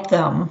help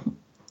them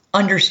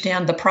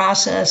understand the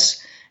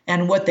process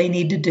and what they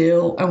need to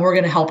do, and we're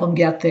going to help them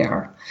get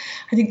there.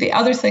 I think the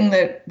other thing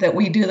that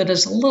we do that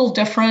is a little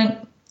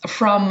different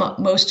from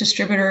most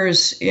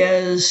distributors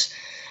is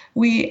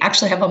we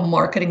actually have a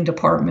marketing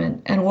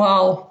department. And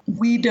while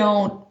we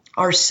don't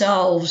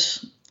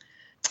ourselves,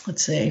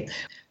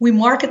 we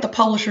market the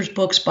publisher's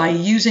books by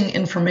using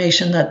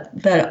information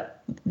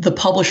that the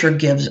publisher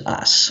gives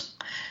us.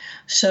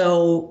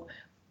 So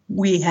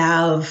we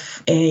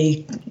have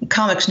a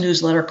comics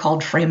newsletter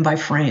called Frame by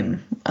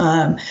Frame,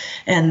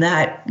 and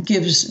that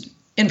gives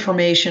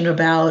information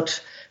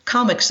about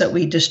comics that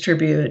we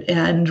distribute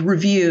and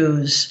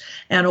reviews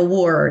and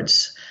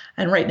awards.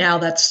 And right now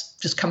that's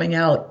just coming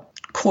out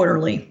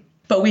quarterly.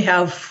 But we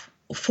have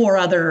 4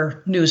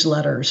 other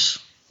newsletters,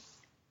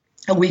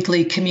 a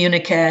weekly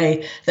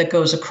communique that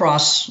goes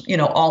across,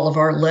 all of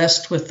our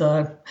list with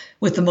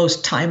the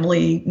most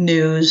timely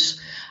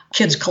news.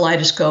 Kids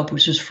Kaleidoscope,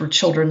 which is for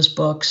children's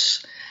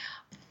books.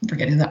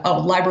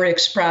 Library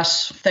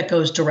Express, that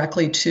goes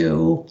directly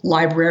to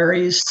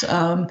libraries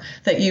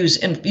that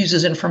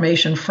uses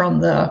information from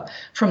the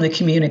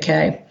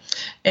communique,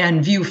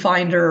 and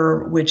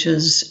Viewfinder, which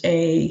is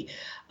a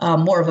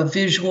more of a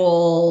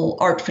visual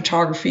art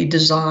photography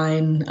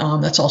design.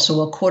 That's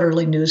also a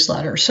quarterly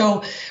newsletter.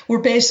 So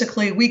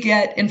we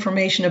get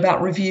information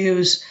about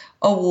reviews,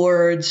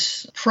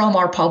 awards from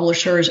our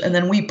publishers, and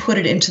then we put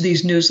it into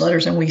these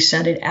newsletters and we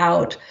send it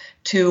out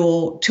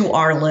to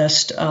our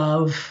list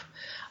of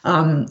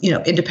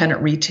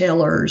independent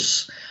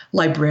retailers,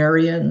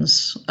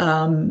 librarians,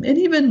 and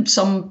even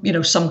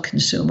some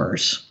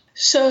consumers.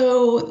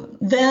 So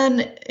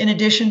then, in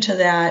addition to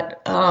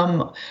that,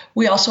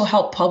 we also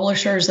help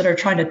publishers that are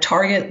trying to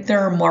target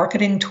their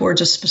marketing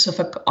towards a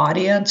specific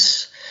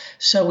audience.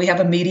 So we have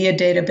a media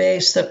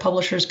database that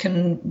publishers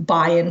can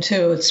buy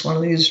into. It's one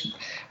of these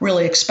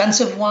really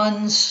expensive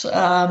ones.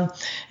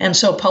 And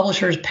so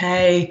publishers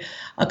pay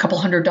a couple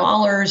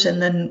 $100,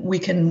 and then we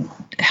can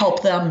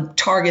help them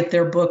target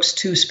their books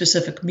to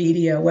specific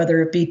media,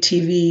 whether it be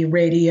TV,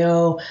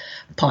 radio,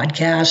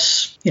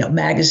 podcasts,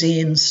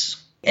 magazines,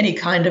 any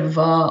kind of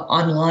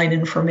online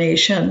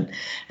information.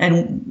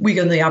 And we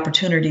give them the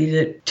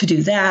opportunity to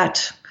do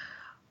that.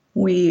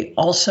 We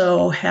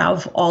also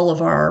have all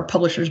of our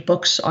publishers'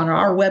 books on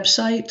our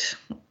website,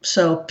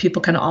 so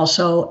people can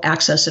also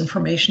access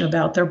information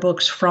about their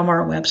books from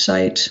our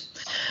website.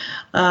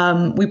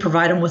 We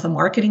provide them with a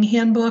marketing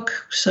handbook.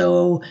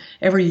 So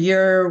every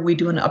year we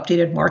do an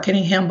updated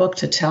marketing handbook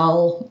to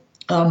tell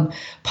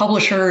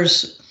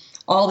publishers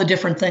all the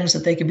different things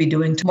that they could be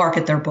doing to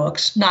market their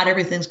books. Not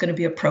everything's going to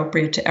be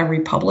appropriate to every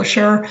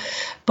publisher,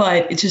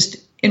 but it's just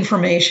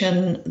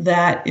information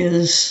that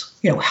is,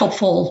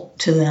 helpful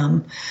to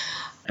them.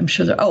 I'm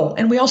sure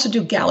and we also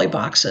do galley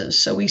boxes.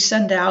 So we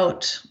send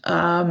out,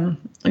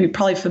 you're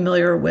probably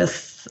familiar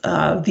with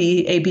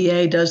the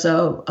ABA does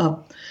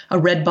a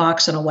red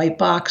box and a white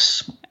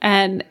box.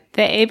 And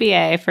the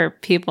ABA, for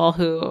people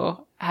who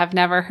have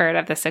never heard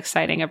of this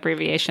exciting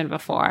abbreviation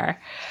before,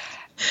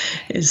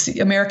 is the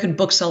American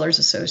Booksellers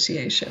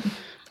Association.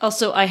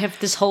 Also, I have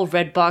this whole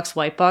red box,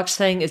 white box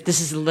thing.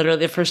 This is literally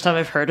the first time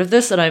I've heard of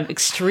this, and I'm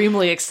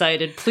extremely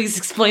excited. Please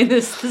explain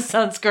this. This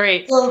sounds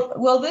great.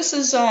 Well, this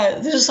is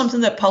something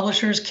that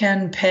publishers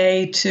can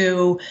pay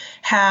to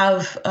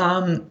have,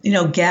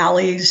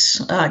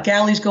 galleys.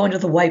 Galleys go into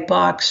the white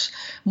box,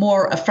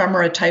 more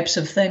ephemera types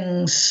of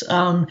things,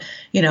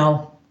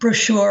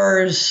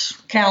 brochures,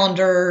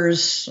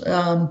 calendars,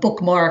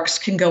 bookmarks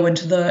can go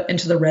into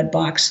the red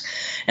box,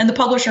 and the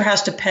publisher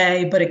has to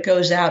pay, but it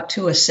goes out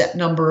to a set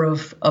number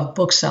of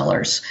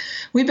booksellers.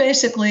 We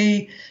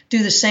basically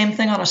do the same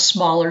thing on a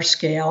smaller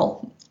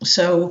scale.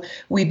 So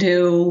we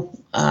do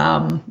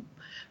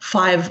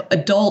 5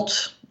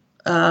 adult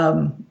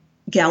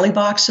galley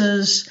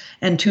boxes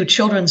and 2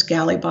 children's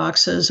galley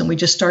boxes, and we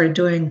just started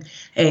doing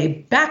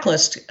a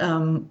backlist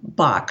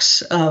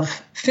box of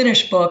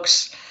finished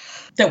books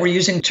that we're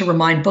using to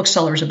remind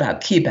booksellers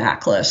about Key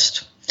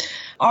Backlist.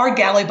 Our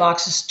galley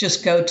boxes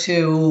just go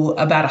to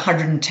about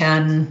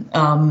 110,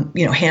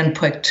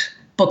 hand-picked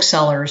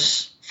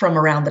booksellers from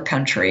around the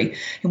country,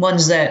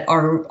 ones that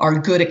are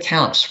good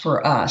accounts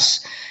for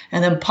us.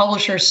 And then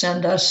publishers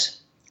send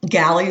us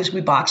galleys.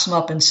 We box them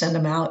up and send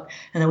them out,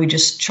 and then we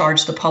just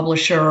charge the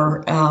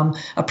publisher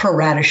a pro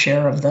rata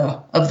share of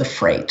the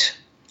freight.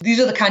 These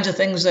are the kinds of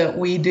things that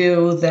we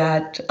do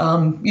that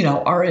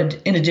are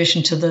in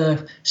addition to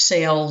the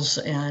sales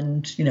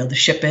and the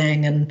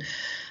shipping and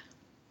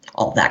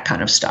all that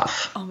kind of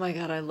stuff. Oh my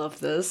God, I love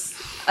this.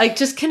 I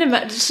just can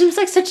imagine. It seems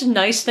like such a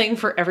nice thing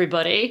for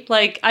everybody.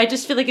 Like, I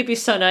just feel like it'd be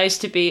so nice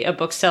to be a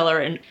bookseller.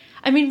 And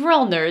I mean, we're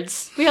all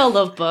nerds. We all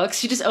love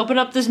books. You just open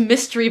up this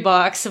mystery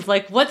box of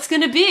like, what's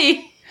going to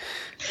be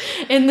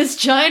in this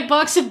giant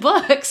box of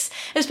books?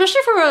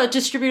 Especially for a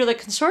distributor like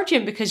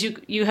Consortium, because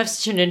you have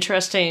such an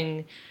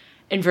interesting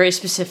and very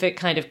specific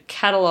kind of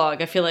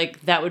catalog. I feel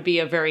like that would be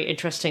a very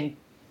interesting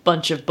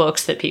bunch of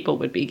books that people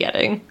would be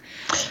getting.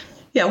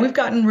 Yeah, we've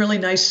gotten really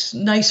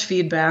nice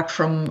feedback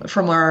from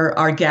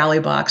our galley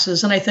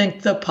boxes, and I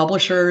think the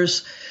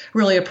publishers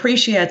really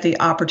appreciate the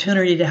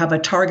opportunity to have a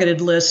targeted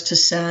list to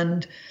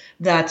send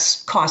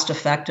that's cost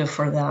effective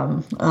for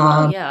them.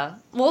 Yeah.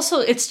 Well,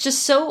 also, it's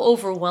just so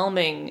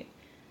overwhelming,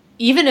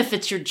 even if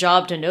it's your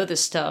job to know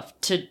this stuff,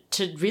 to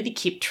really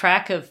keep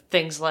track of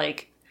things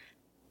like,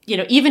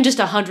 even just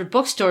 100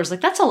 bookstores.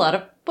 Like, that's a lot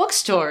of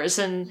bookstores.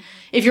 And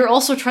if you're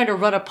also trying to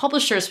run a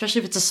publisher, especially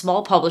if it's a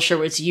small publisher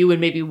where it's you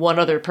and maybe one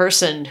other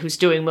person who's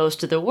doing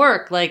most of the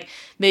work, like,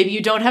 maybe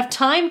you don't have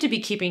time to be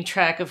keeping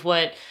track of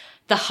what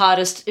the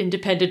hottest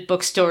independent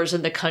bookstores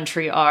in the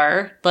country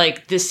are.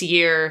 Like, this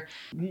year,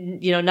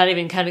 not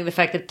even counting the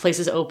fact that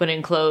places open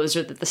and close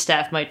or that the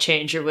staff might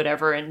change or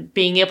whatever, and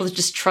being able to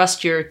just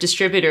trust your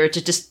distributor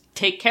to just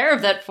take care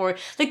of that for,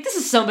 like, this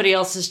is somebody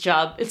else's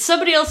job. It's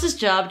somebody else's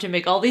job to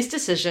make all these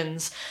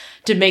decisions,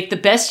 to make the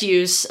best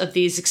use of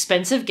these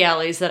expensive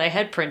galleys that I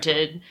had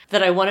printed,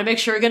 that I want to make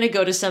sure are going to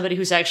go to somebody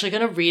who's actually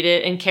going to read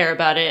it and care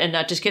about it and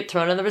not just get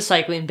thrown in the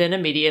recycling bin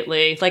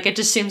immediately. Like, it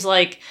just seems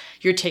like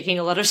you're taking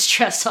a lot of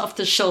stress off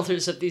the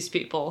shoulders of these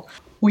people.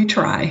 We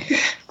try.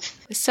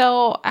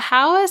 So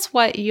how is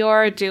what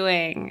you're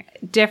doing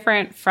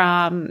different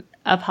from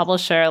a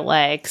publisher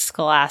like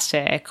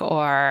Scholastic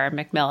or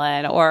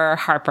Macmillan or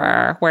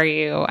Harper,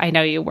 where I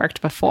know you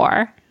worked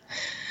before?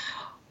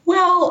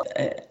 Well,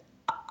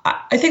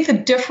 I think the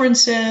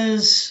difference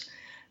is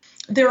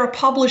they're a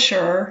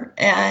publisher,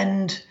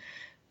 and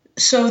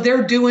so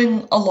they're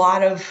doing a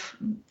lot of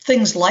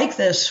things like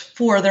this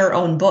for their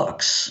own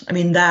books. I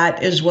mean,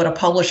 that is what a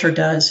publisher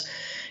does.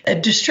 A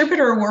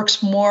distributor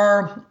works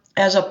more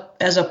as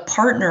a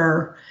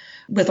partner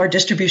with our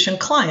distribution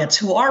clients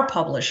who are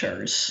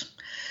publishers.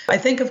 I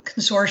think of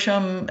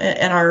Consortium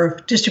and our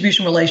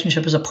distribution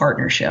relationship as a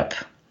partnership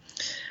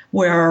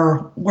where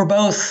we're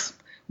both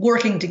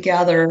working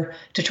together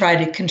to try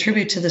to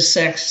contribute to the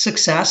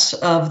success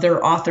of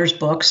their authors'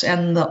 books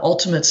and the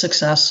ultimate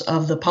success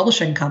of the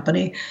publishing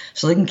company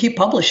so they can keep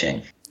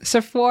publishing.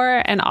 So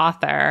for an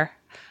author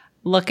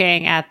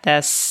looking at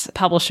this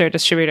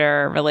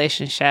publisher-distributor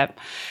relationship,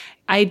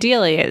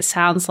 ideally it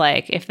sounds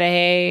like if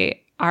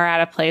they are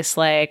at a place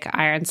like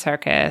Iron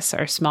Circus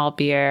or Small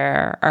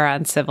Beer or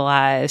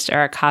Uncivilized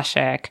or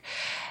Akashic,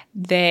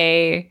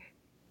 they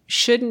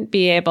shouldn't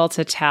be able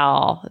to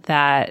tell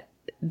that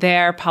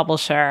their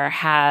publisher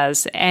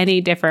has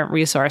any different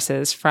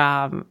resources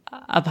from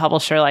a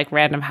publisher like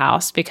Random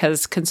House,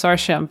 because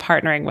Consortium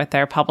partnering with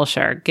their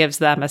publisher gives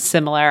them a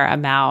similar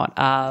amount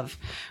of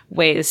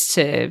ways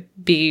to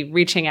be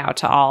reaching out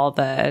to all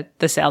the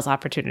sales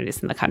opportunities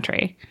in the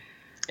country.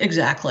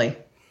 Exactly.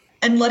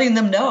 And letting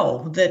them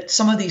know that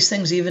some of these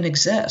things even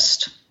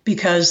exist,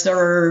 because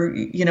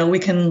we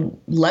can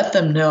let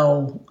them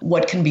know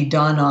what can be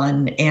done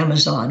on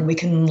Amazon. We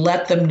can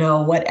let them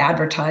know what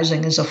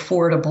advertising is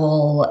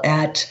affordable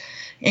at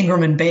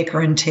Ingram and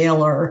Baker and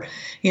Taylor.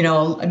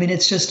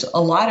 It's just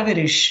a lot of it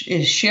is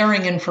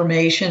sharing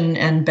information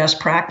and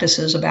best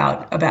practices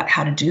about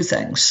how to do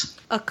things.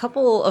 A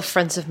couple of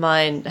friends of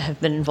mine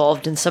have been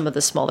involved in some of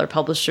the smaller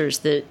publishers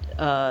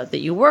that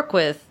you work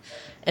with,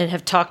 and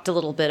have talked a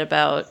little bit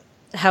about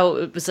how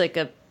it was like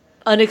a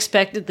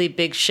unexpectedly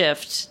big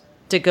shift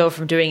to go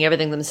from doing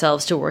everything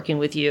themselves to working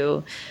with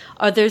you.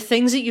 Are there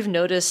things that you've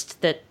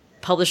noticed that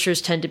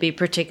publishers tend to be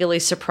particularly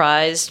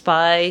surprised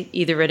by,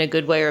 either in a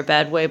good way or a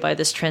bad way, by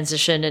this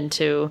transition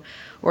into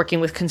working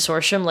with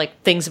Consortium?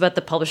 Like things about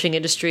the publishing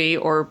industry,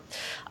 or,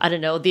 I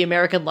don't know, the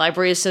American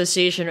Library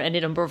Association, or any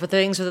number of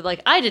things where they're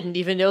like, I didn't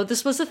even know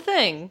this was a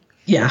thing.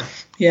 Yeah.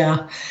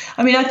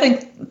 I mean, I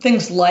think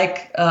things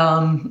like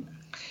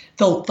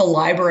the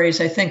libraries,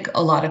 I think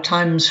a lot of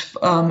times,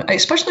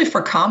 especially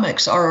for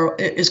comics,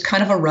 is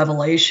kind of a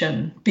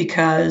revelation,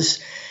 because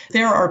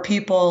there are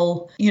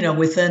people,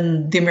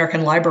 within the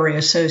American Library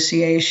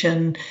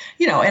Association,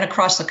 and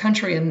across the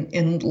country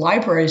in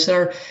libraries that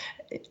are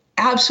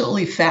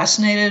absolutely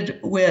fascinated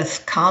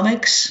with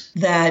comics,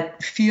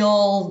 that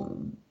feel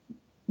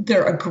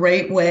they're a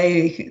great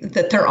way,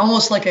 that they're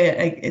almost like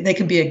they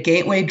can be a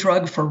gateway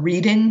drug for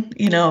reading.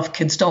 If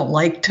kids don't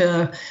like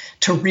to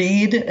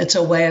read, it's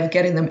a way of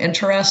getting them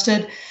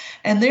interested.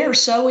 And they're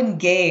so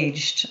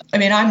engaged. I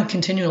mean, I'm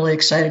continually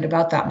excited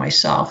about that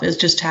myself, is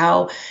just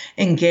how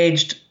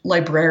engaged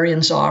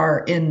librarians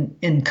are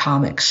in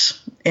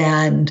comics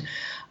and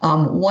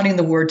wanting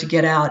the word to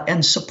get out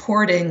and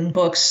supporting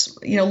books,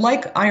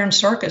 like Iron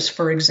Circus,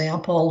 for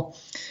example,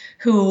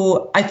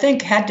 who I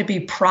think had to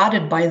be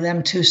prodded by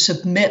them to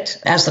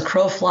submit As the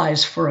Crow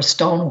Flies for a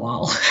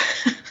Stonewall.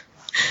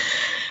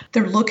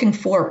 They're looking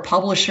for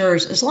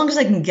publishers, as long as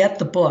they can get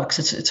the books.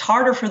 It's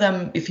harder for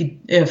them if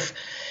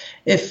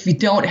you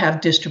don't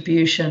have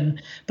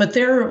distribution, but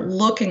they're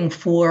looking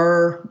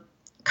for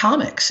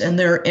comics, and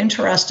they're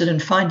interested in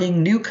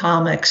finding new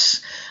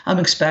comics,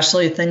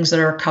 especially things that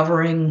are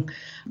covering,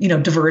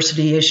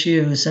 diversity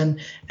issues and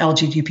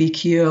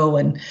LGBTQ.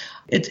 And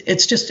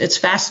it's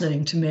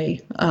fascinating to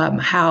me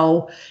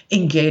how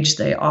engaged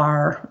they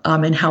are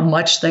and how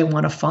much they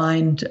want to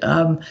find,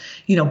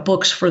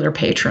 books for their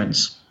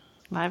patrons.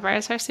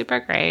 Libraries are super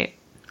great.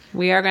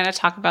 We are going to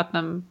talk about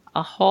them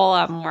a whole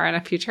lot more in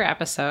a future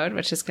episode,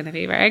 which is going to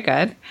be very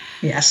good.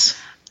 Yes.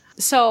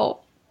 So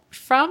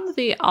from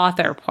the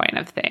author point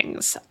of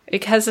things,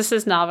 because this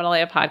is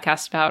nominally a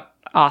podcast about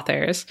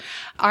authors,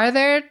 are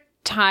there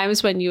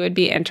times when you would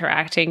be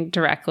interacting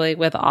directly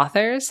with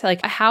authors?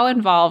 Like, how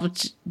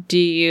involved do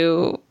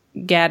you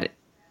get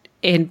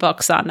in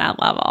books on that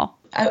level?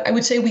 I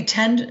would say we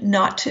tend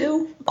not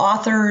to.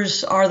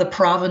 Authors are the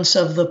province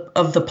of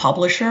the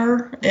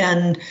publisher,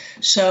 and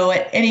so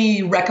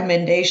any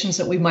recommendations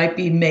that we might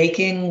be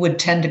making would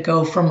tend to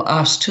go from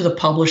us to the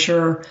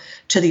publisher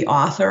to the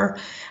author.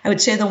 I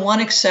would say the one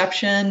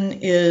exception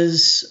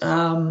is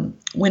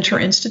Winter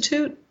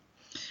Institute,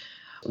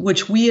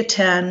 which we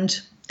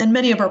attend, and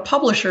many of our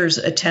publishers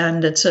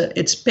attend.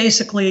 It's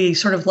basically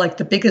sort of like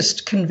the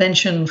biggest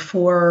convention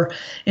for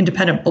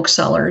independent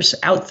booksellers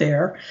out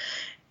there.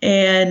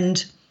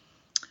 And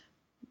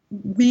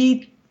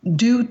we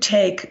do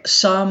take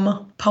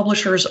some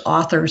publishers'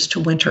 authors to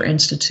Winter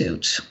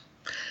Institute.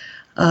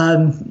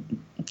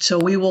 So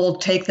we will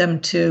take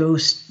them to,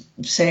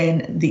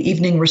 say, the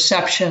evening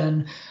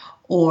reception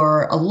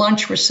or a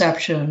lunch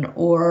reception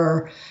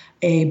or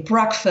a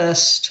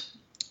breakfast.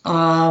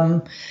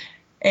 And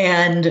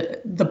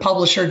the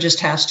publisher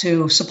just has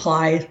to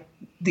supply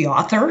the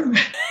author.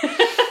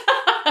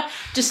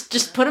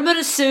 Just put him in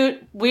a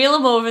suit, wheel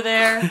him over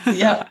there.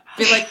 Yeah.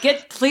 Be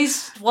like,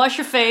 please wash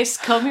your face,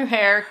 comb your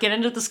hair, get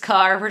into this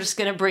car. We're just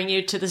going to bring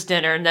you to this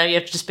dinner. And now you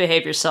have to just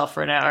behave yourself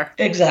for an hour.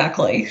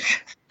 Exactly.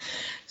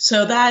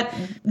 So that,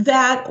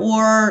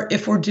 or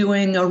if we're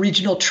doing a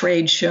regional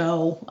trade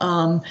show,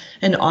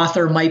 an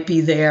author might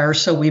be there.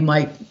 So we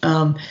might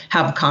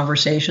have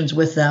conversations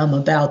with them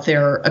about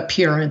their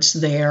appearance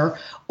there.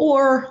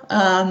 Or,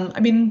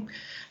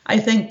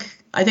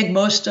 I think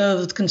most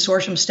of the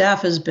consortium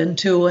staff has been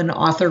to an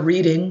author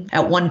reading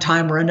at one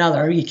time or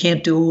another. You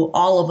can't do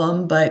all of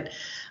them, but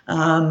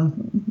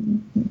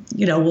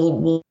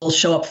we'll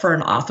show up for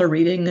an author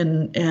reading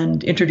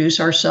and introduce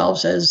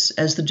ourselves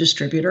as the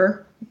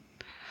distributor.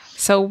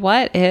 So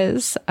what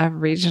is a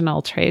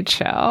regional trade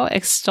show?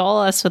 Extol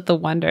us with the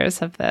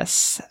wonders of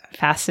this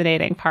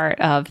fascinating part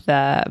of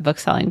the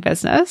bookselling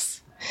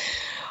business.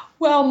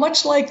 Well,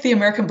 much like the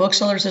American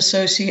Booksellers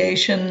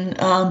Association,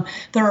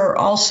 there are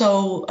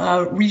also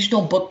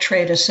regional book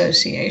trade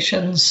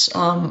associations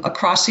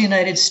across the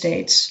United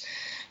States.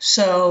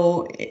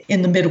 So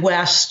in the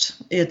Midwest,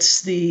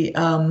 it's the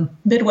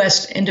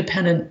Midwest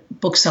Independent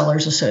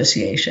Booksellers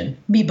Association,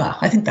 MIBA.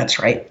 I think that's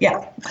right.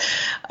 Yeah.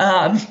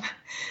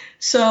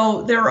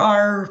 So there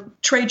are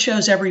trade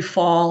shows every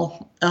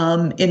fall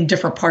in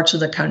different parts of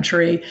the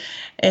country,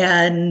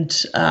 and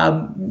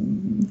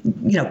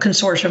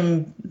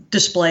consortium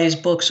displays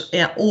books,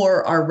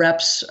 or our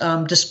reps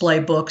display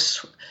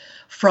books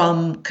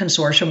from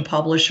consortium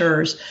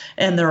publishers,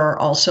 and there are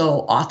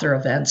also author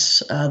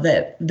events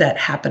that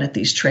happen at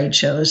these trade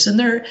shows, and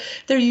they're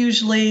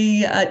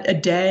usually a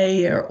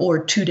day or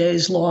 2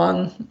 days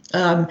long,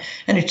 and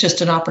it's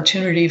just an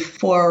opportunity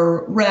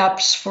for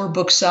reps, for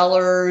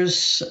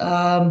booksellers,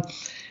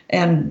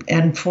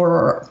 and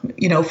for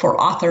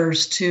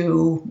authors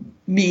to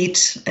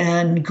meet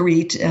and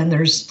greet, and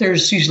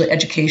there's usually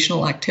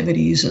educational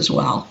activities as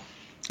well,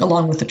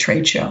 along with the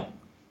trade show.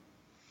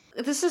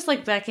 This is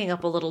like backing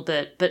up a little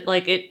bit, but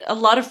a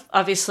lot of,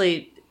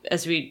 obviously,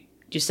 as you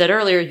said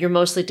earlier, you're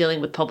mostly dealing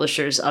with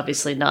publishers,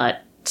 obviously not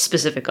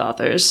specific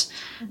authors.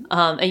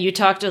 And you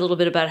talked a little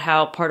bit about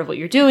how part of what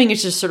you're doing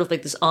is just sort of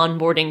like this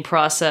onboarding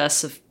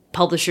process of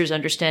publishers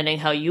understanding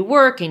how you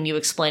work and you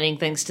explaining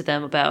things to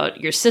them about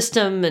your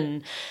system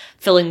and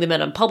filling them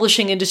in on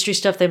publishing industry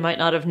stuff they might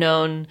not have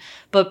known.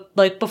 But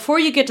before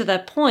you get to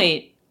that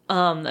point,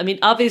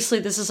 obviously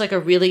this is like a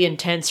really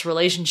intense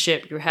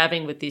relationship you're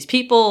having with these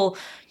people.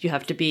 You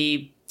have to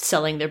be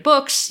selling their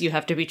books. You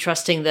have to be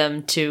trusting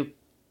them to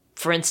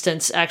for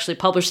instance, actually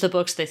publish the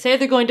books they say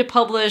they're going to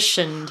publish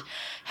and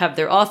have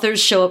their authors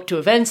show up to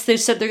events they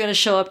said they're going to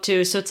show up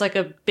to. So it's like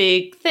a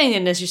big thing.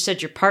 And as you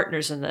said, you're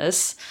partners in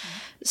this.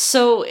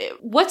 So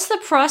what's the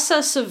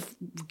process of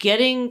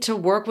getting to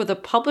work with a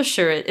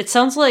publisher? It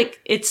sounds like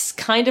it's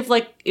kind of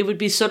like, it would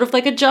be sort of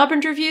like a job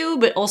interview,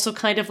 but also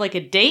kind of like a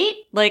date.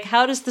 Like,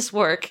 how does this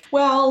work?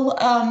 Well,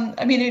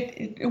 I mean,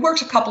 it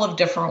works a couple of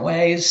different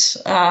ways.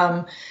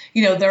 There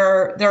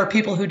are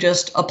people who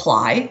just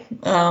apply.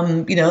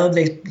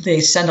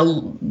 They send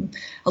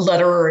a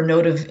letter or a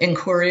note of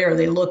inquiry, or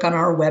they look on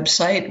our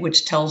website,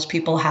 which tells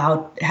people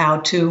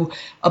how to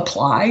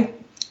apply.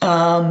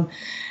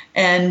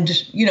 And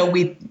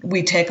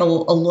we take a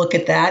look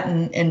at that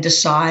and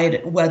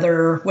decide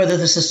whether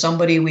this is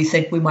somebody we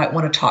think we might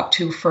want to talk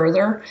to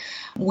further.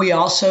 We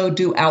also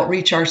do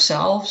outreach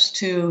ourselves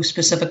to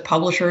specific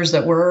publishers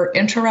that we're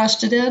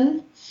interested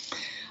in.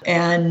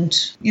 And,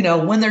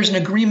 when there's an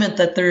agreement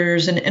that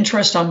there's an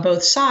interest on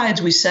both sides,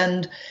 we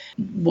send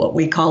what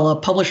we call a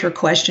publisher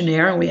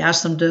questionnaire, and we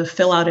ask them to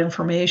fill out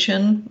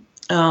information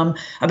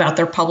about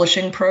their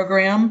publishing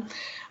program.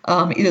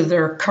 Either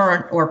they're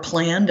current or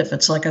planned, if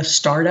it's like a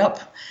startup.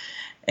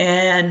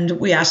 And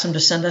we ask them to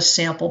send us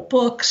sample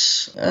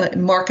books,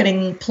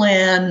 marketing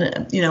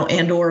plan,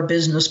 and or a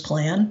business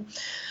plan.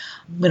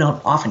 We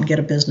don't often get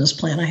a business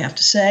plan, I have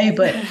to say,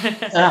 but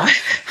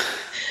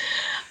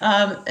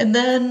and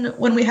then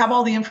when we have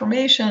all the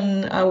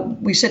information,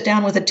 we sit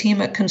down with a team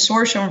at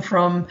Consortium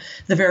from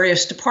the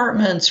various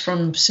departments,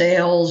 from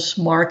sales,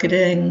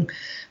 marketing,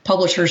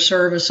 publisher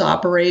service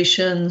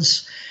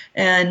operations,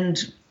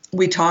 and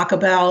we talk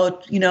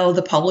about,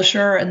 the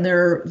publisher and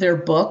their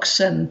books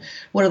and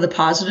what are the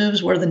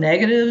positives, what are the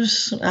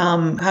negatives,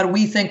 how do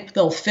we think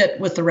they'll fit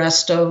with the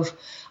rest of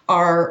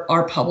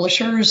our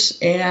publishers.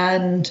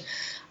 And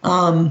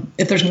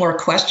if there's more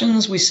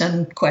questions, we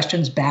send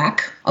questions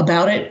back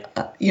about it.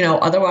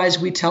 Otherwise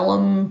we tell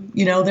them,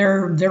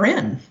 they're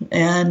in,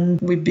 and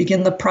we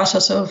begin the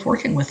process of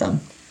working with them.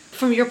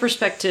 From your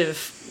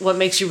perspective, what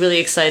makes you really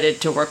excited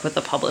to work with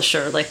a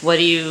publisher? Like, what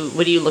are you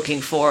looking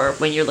for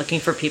when you're looking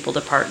for people to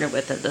partner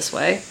with in this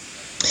way?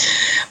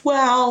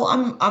 Well,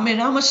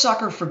 I'm a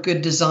sucker for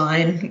good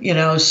design,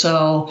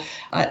 so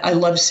I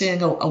love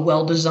seeing a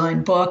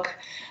well-designed book.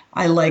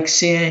 I like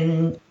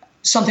seeing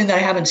something that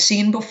I haven't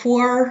seen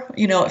before,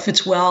 if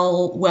it's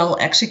well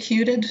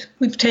executed.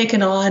 We've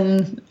taken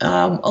on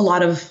a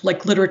lot of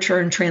like literature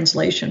and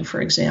translation, for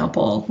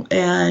example.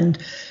 And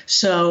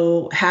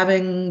so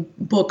having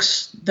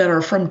books that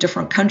are from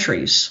different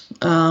countries,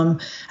 I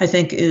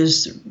think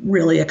is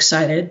really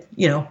excited,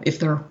 if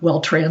they're well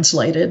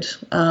translated.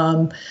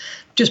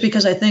 Just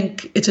because I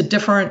think it's a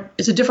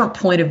different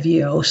point of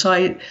view. So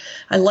I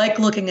like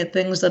looking at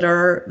things that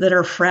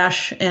are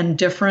fresh and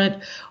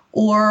different,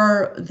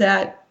 or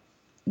that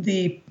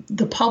the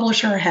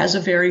publisher has a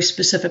very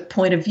specific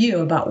point of view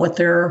about what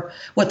they're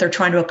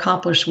trying to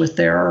accomplish with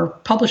their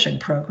publishing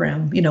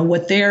program,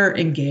 what they're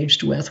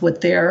engaged with, what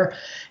they're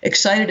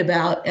excited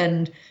about,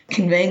 and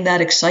conveying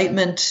that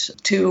excitement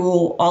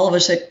to all of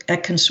us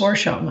at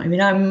Consortium. I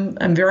mean,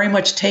 I'm very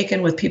much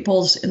taken with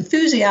people's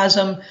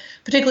enthusiasm,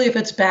 particularly if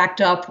it's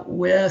backed up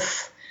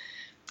with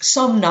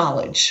some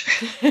knowledge.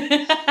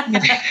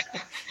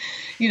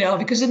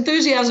 Because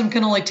enthusiasm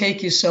can only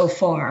take you so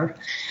far.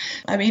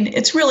 I mean,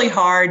 it's really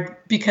hard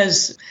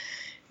because,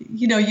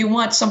 you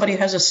want somebody who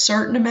has a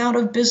certain amount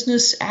of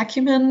business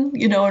acumen,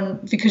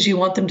 and because you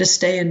want them to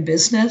stay in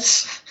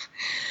business.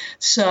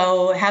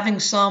 So having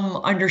some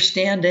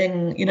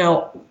understanding,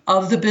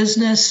 of the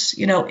business,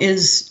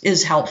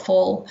 is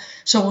helpful.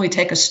 So when we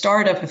take a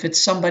startup, if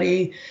it's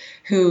somebody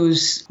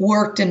who's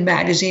worked in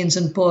magazines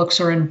and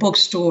books or in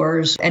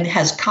bookstores and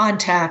has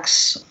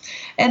contacts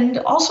and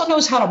also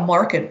knows how to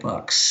market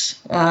books,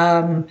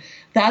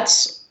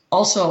 that's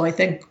also, I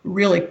think,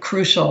 really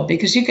crucial,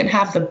 because you can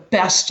have the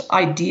best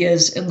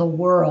ideas in the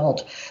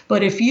world,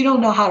 but if you don't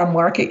know how to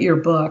market your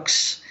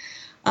books,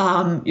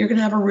 you're going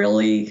to have a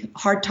really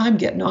hard time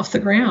getting off the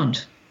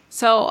ground.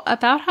 So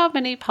about how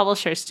many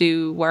publishers do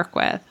you work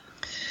with?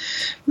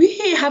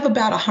 We have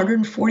about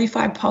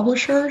 145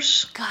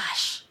 publishers.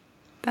 Gosh,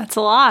 that's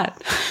a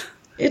lot.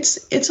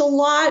 It's a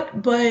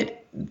lot,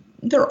 but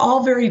they're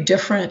all very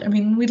different. I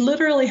mean, we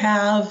literally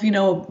have,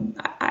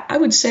 I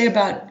would say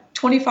about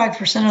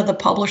 25% of the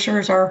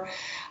publishers are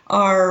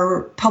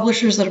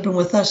publishers that have been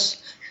with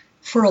us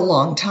for a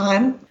long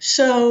time.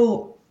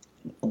 So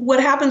what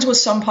happens with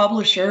some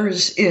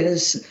publishers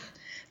is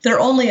they're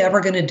only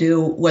ever going to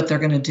do what they're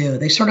going to do.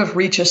 They sort of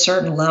reach a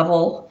certain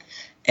level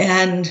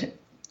and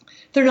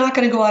they're not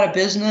going to go out of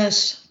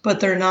business, but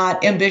they're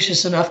not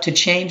ambitious enough to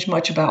change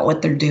much about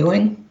what they're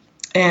doing.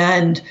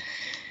 And,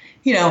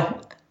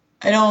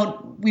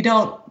 we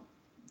don't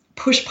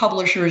push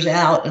publishers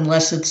out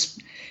unless it's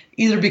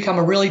either become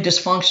a really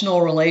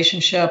dysfunctional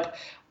relationship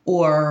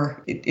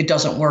or it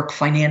doesn't work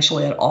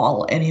financially at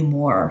all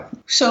anymore.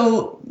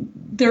 So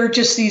there are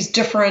just these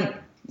different,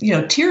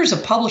 tiers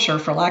of publisher,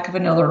 for lack of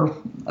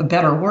a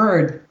better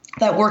word,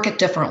 that work at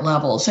different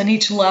levels. And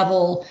each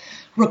level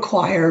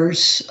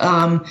requires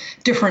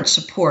different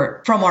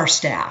support from our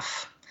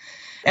staff.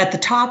 At the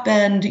top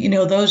end,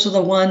 those are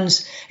the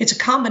ones, it's a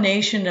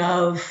combination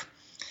of,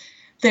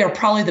 they are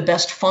probably the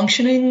best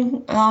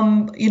functioning,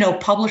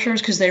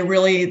 publishers, because they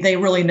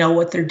really know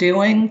what they're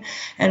doing.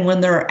 And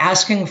when they're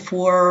asking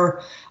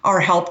for our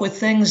help with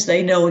things,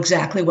 they know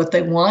exactly what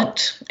they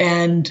want.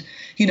 And,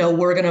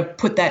 we're going to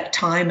put that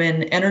time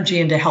and energy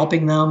into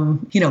helping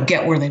them,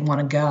 get where they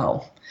want to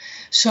go.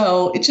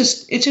 So it's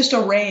just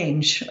a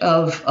range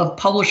of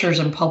publishers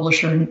and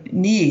publisher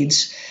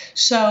needs.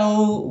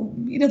 So,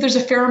 there's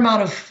a fair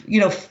amount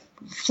of,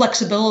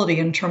 flexibility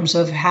in terms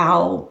of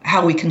how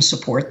we can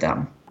support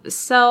them.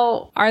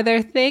 So are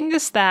there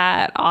things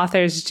that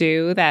authors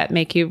do that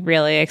make you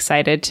really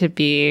excited to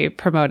be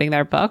promoting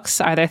their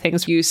books? Are there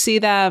things you see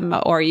them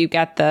or you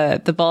get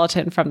the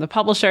bulletin from the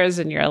publishers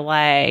and you're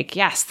like,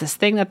 yes, this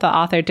thing that the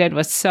author did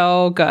was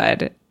so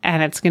good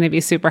and it's going to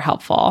be super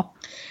helpful?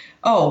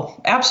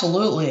 Oh,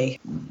 absolutely.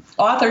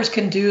 Authors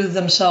can do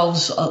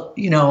themselves,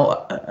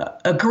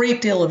 a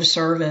great deal of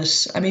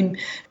service. I mean,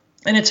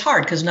 and it's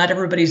hard because not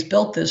everybody's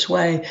built this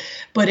way,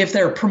 but if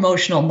they're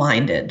promotional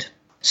minded.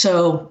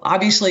 So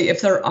obviously, if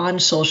they're on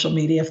social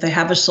media, if they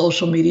have a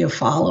social media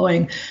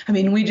following, I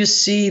mean, we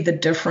just see the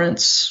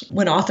difference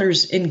when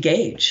authors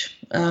engage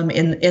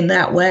in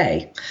that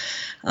way.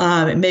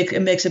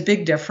 It makes a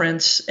big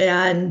difference.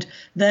 And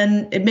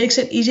then it makes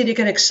it easy to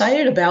get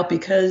excited about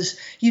because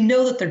you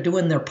know that they're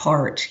doing their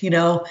part.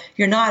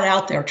 You're not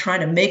out there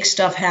trying to make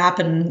stuff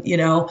happen,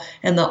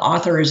 and the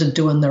author isn't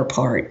doing their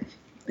part.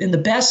 In the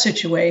best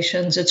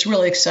situations, it's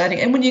really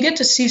exciting. And when you get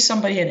to see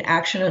somebody in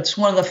action, it's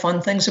one of the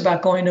fun things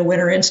about going to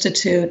Winter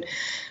Institute,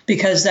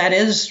 because that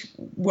is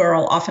where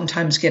I'll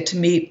oftentimes get to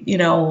meet,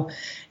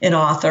 an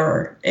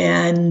author.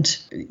 And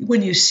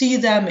when you see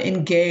them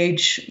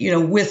engage,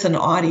 with an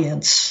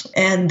audience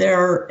and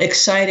they're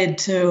excited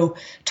to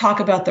talk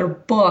about their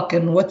book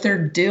and what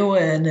they're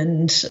doing,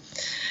 and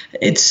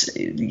it's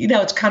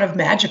kind of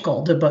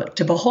magical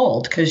to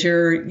behold, because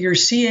you're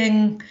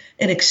seeing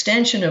an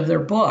extension of their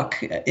book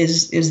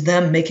is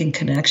them making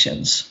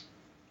connections.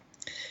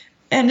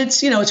 And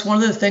it's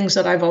one of the things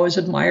that I've always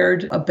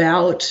admired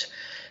about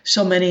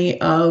so many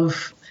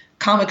of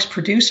comics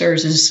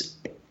producers is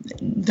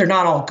they're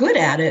not all good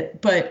at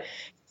it, but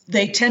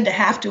they tend to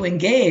have to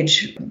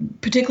engage,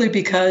 particularly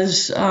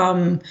because,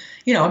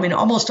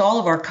 almost all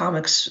of our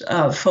comics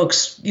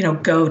folks,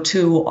 go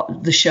to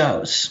the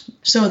shows.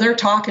 So they're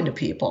talking to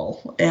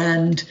people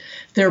and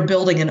they're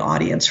building an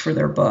audience for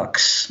their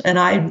books. And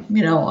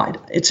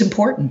it's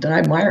important, and I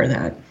admire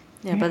that.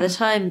 Yeah, by the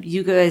time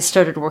you guys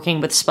started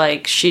working with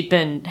Spike, she'd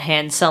been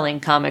hand-selling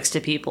comics to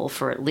people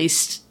for at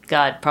least,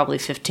 probably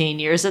 15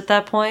 years at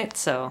that point,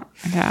 so.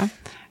 Yeah.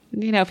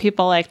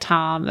 People like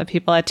Tom, the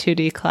people at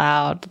 2D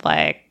Cloud,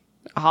 like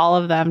all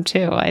of them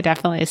too. I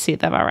definitely see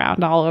them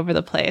around all over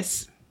the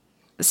place.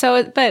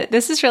 So, but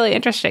this is really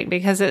interesting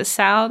because it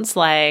sounds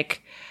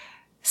like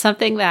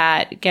something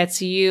that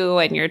gets you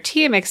and your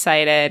team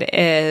excited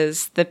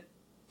is the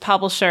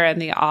publisher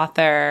and the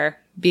author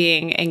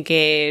being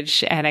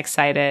engaged and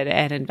excited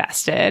and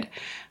invested,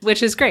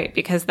 which is great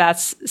because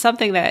that's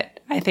something that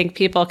I think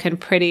people can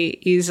pretty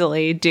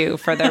easily do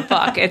for their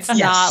book. It's Yes.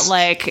 not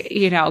like,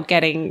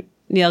 getting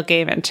Neil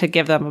Gaiman to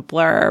give them a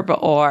blurb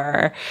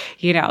or,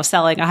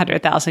 selling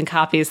 100,000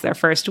 copies their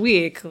first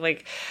week.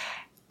 Like,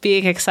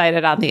 being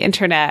excited on the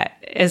internet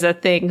is a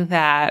thing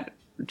that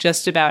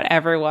just about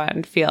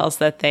everyone feels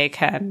that they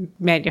can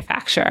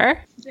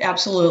manufacture.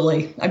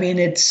 Absolutely. I mean,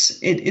 it's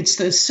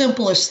the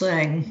simplest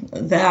thing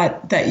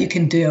that you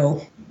can do.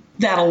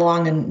 That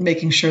along and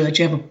making sure that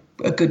you have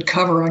a good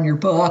cover on your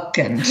book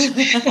and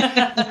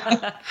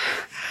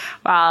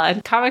Well,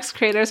 and comics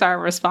creators are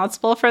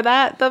responsible for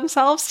that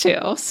themselves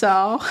too.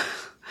 So,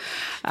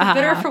 for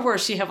better or for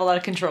worse, you have a lot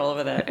of control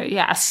over that.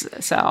 Yes.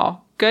 So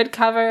good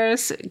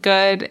covers,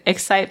 good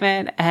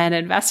excitement and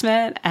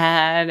investment.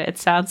 And it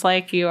sounds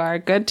like you are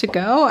good to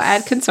go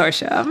at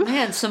Consortium.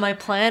 Man, so my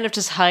plan of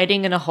just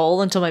hiding in a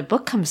hole until my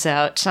book comes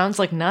out sounds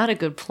like not a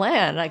good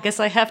plan. I guess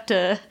I have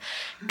to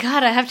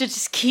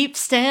just keep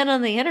staying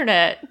on the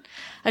internet.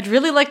 I'd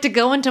really like to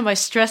go into my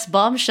stress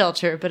bomb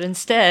shelter, but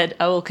instead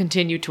I will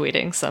continue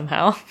tweeting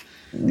somehow.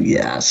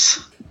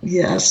 Yes.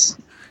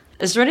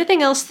 Is there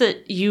anything else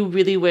that you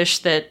really wish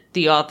that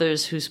the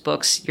authors whose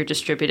books you're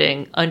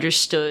distributing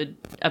understood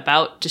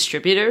about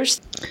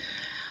distributors?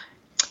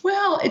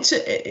 Well,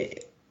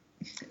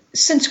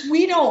 since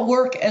we don't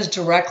work as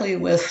directly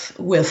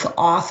with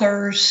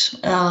authors,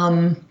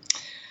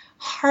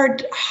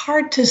 hard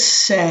to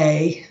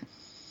say.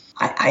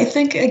 I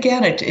think,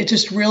 again, it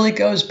just really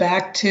goes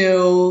back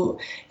to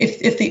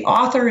if the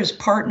author is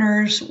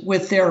partners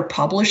with their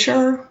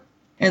publisher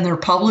and their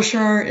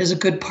publisher is a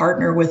good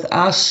partner with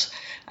us,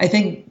 I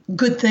think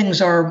good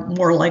things are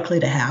more likely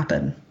to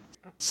happen.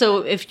 So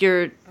if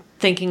you're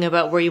thinking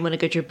about where you want to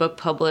get your book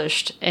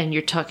published and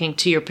you're talking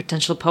to your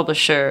potential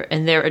publisher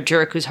and they're a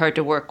jerk who's hard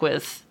to work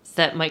with,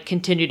 that might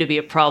continue to be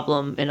a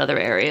problem in other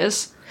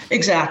areas.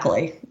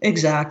 Exactly.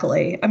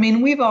 I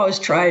mean, we've always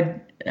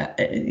tried,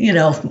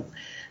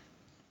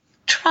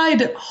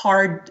 tried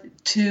hard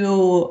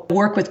to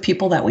work with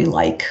people that we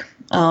like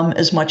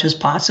as much as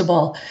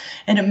possible.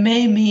 And it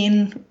may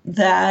mean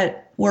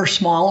that we're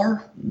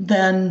smaller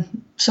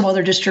than some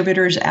other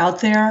distributors out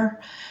there.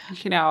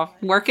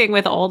 Working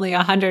with only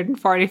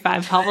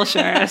 145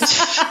 publishers.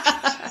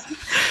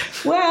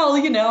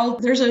 Well,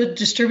 there's a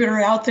distributor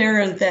out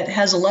there that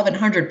has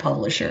 1,100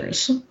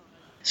 publishers.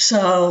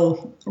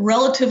 So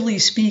relatively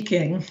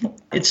speaking,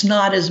 it's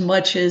not as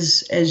much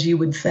as you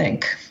would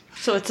think.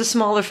 So it's a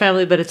smaller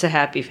family, but it's a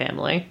happy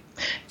family.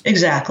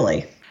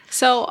 Exactly.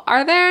 So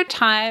are there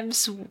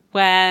times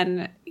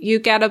when you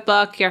get a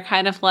book, you're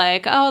kind of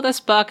like, oh, this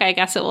book, I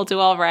guess it will do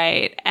all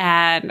right.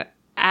 And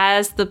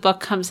as the book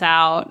comes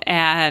out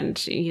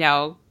and,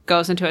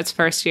 goes into its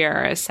first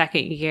year or its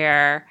second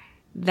year,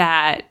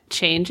 that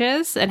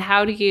changes? And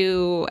how do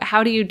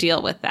you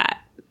deal with that?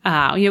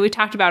 We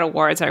talked about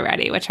awards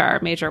already, which are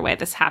a major way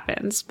this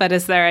happens. But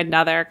is there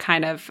another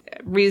kind of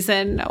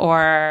reason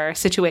or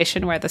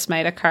situation where this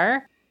might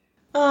occur?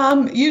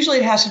 Usually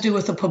it has to do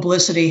with a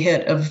publicity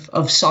hit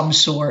of some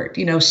sort.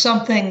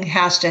 Something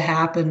has to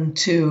happen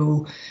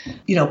to,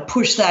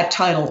 push that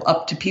title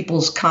up to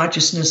people's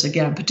consciousness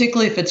again,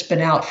 particularly if it's been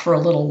out for a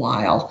little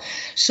while.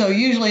 So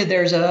usually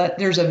there's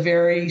a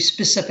very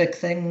specific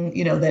thing,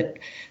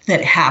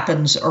 that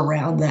happens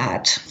around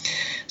that.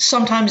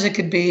 Sometimes it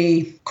could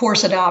be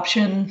course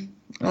adoption,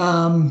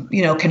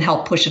 can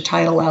help push a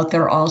title out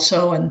there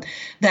also. And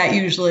that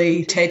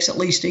usually takes at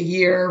least a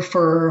year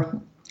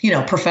for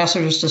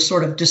professors to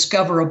sort of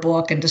discover a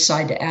book and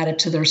decide to add it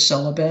to their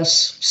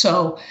syllabus.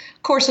 So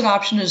course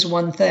adoption is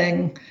one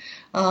thing.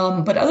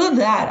 But other than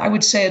that, I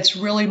would say it's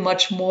really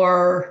much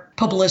more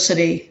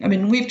publicity. I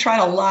mean, we've tried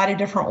a lot of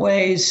different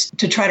ways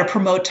to try to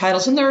promote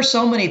titles, and there are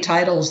so many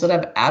titles that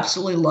I've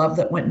absolutely loved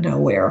that went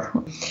nowhere.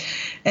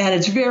 And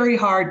it's very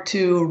hard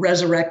to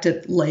resurrect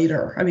it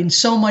later. I mean,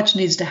 so much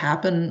needs to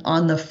happen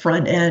on the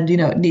front end.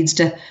 It needs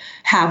to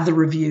have the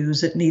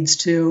reviews. It needs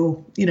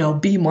to,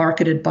 be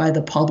marketed by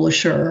the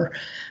publisher.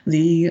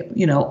 The,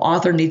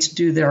 author needs to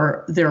do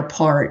their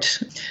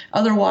part.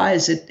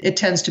 Otherwise, it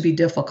tends to be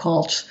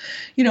difficult,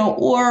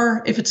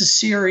 or if it's a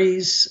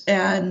series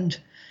and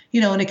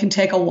it can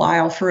take a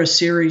while for a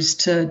series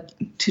to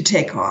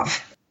take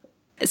off.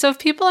 So if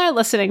people are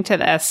listening to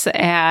this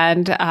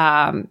and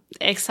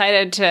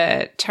excited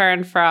to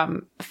turn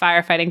from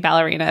firefighting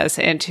ballerinas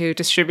into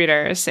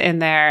distributors in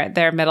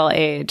their middle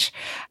age,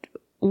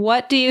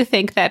 what do you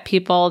think that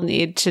people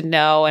need to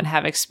know and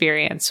have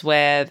experience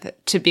with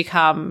to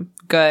become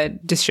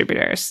good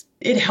distributors?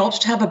 It helps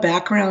to have a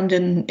background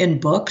in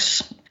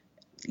books.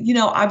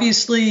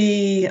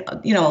 Obviously,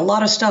 a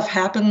lot of stuff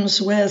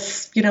happens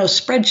with,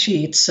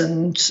 spreadsheets.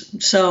 And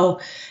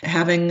so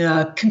having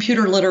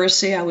computer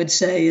literacy, I would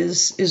say,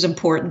 is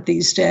important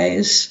these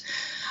days.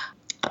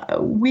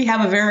 We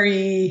have a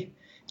very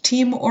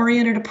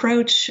team-oriented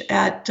approach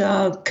at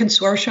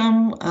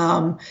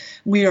Consortium.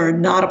 We are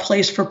not a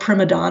place for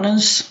prima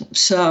donnas.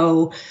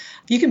 So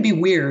you can be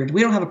weird.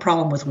 We don't have a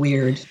problem with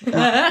weird. Oh,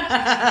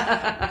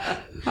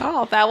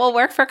 that will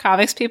work for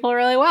comics people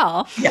really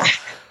well. Yeah.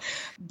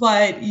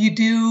 But you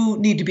do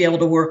need to be able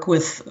to work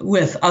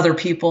with other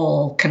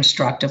people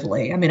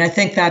constructively. I mean, I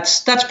think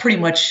that's pretty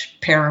much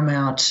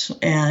paramount.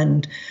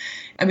 And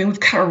I mean, we've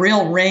got a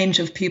real range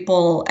of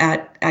people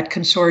at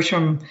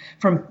Consortium,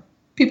 from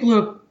people who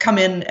have come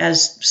in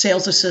as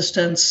sales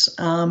assistants,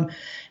 and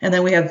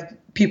then we have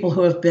people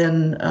who have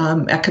been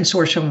at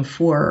Consortium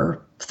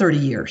for 30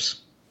 years.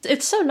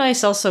 It's so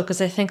nice also because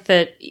I think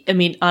that,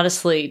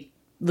 honestly,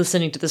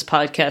 listening to this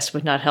podcast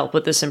would not help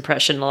with this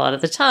impression a lot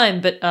of the time,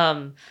 but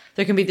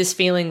there can be this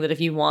feeling that if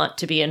you want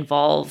to be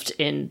involved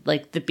in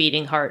like the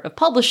beating heart of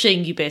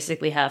publishing, you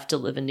basically have to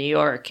live in New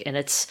York. And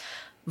it's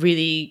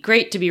really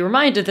great to be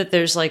reminded that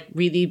there's like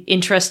really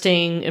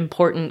interesting,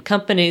 important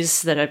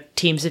companies that have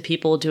teams of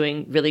people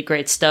doing really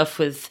great stuff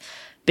with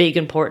big,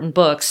 important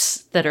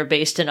books that are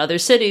based in other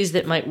cities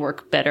that might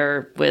work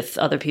better with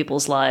other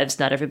people's lives.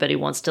 Not everybody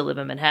wants to live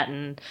in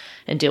Manhattan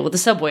and deal with the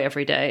subway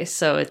every day.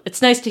 So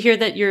it's nice to hear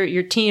that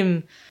your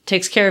team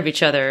takes care of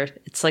each other.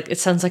 It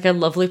sounds like a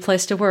lovely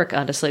place to work,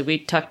 honestly. We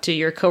talked to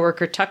your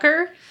coworker,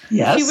 Tucker,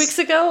 a few weeks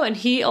ago, and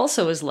he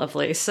also is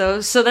lovely. So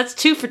that's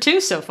 2 for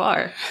 2 so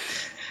far.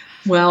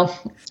 Well,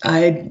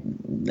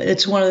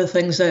 it's one of the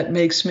things that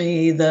makes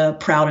me the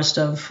proudest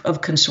of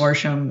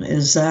Consortium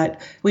is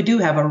that we do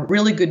have a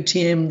really good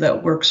team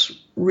that works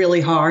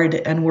really hard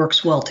and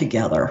works well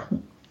together.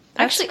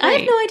 Actually, I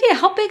have no idea.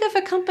 How big of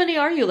a company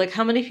are you? Like,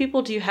 how many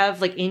people do you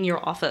have like in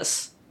your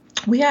office?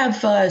 We have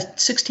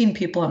 16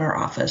 people in our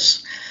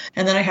office.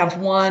 And then I have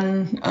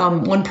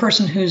one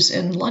person who's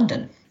in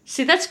London.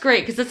 See, that's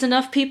great, because that's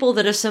enough people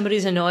that if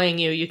somebody's annoying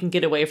you, you can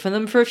get away from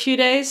them for a few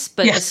days,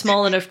 but a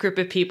small enough group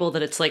of people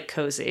that it's, like,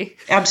 cozy.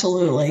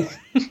 Absolutely.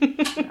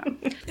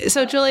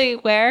 So, Julie,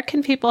 where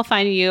can people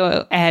find you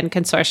and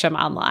Consortium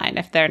online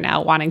if they're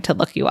now wanting to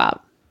look you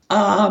up?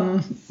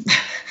 I'm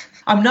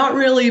not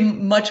really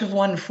much of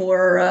one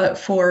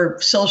for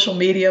social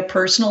media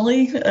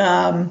personally,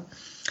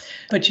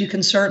 but you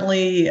can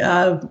certainly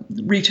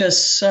reach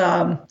us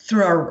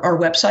through our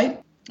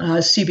website.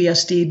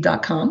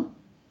 cbsd.com.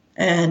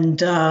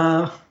 And,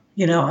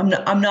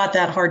 I'm not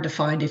that hard to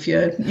find if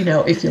you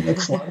look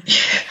for me.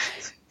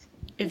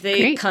 If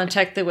they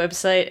contact the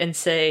website and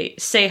say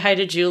hi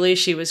to Julie,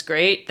 she was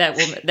great,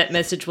 that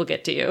message will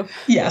get to you.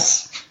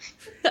 Yes.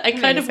 I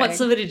kind of want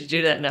somebody to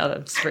do that now.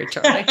 That's very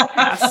charming.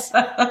 Yes.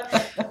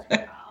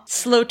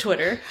 Slow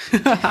Twitter.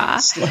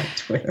 Slow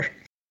Twitter.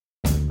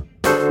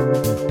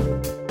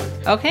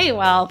 Okay,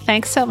 well,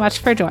 thanks so much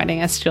for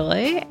joining us,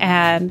 Julie.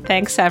 And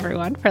thanks,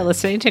 everyone, for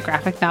listening to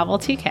Graphic Novel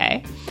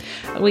TK.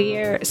 We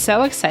are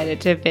so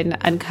excited to have been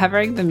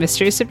uncovering the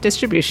mysteries of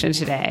distribution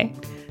today.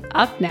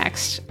 Up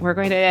next, we're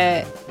going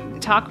to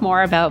talk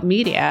more about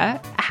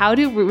media. How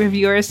do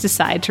reviewers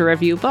decide to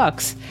review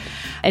books?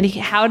 And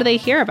how do they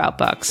hear about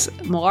books?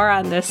 More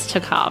on this to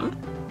come.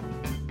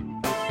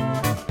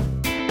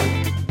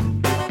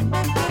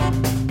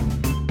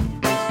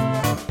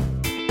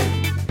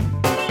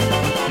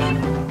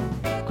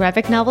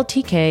 Graphic Novel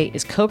TK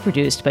is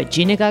co-produced by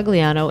Gina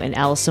Gagliano and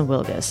Allison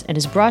Wilgus and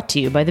is brought to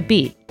you by The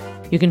Beat.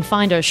 You can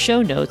find our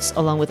show notes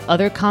along with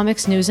other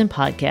comics news and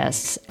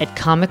podcasts at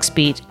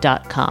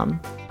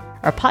comicsbeat.com.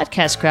 Our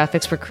podcast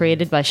graphics were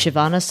created by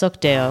Shivana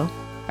Sokdeo.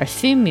 Our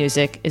theme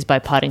music is by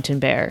Poddington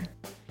Bear.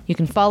 You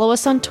can follow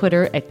us on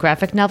Twitter at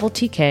Graphic Novel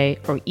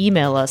TK or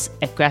email us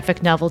at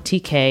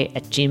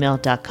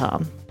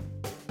graphicnoveltk@gmail.com.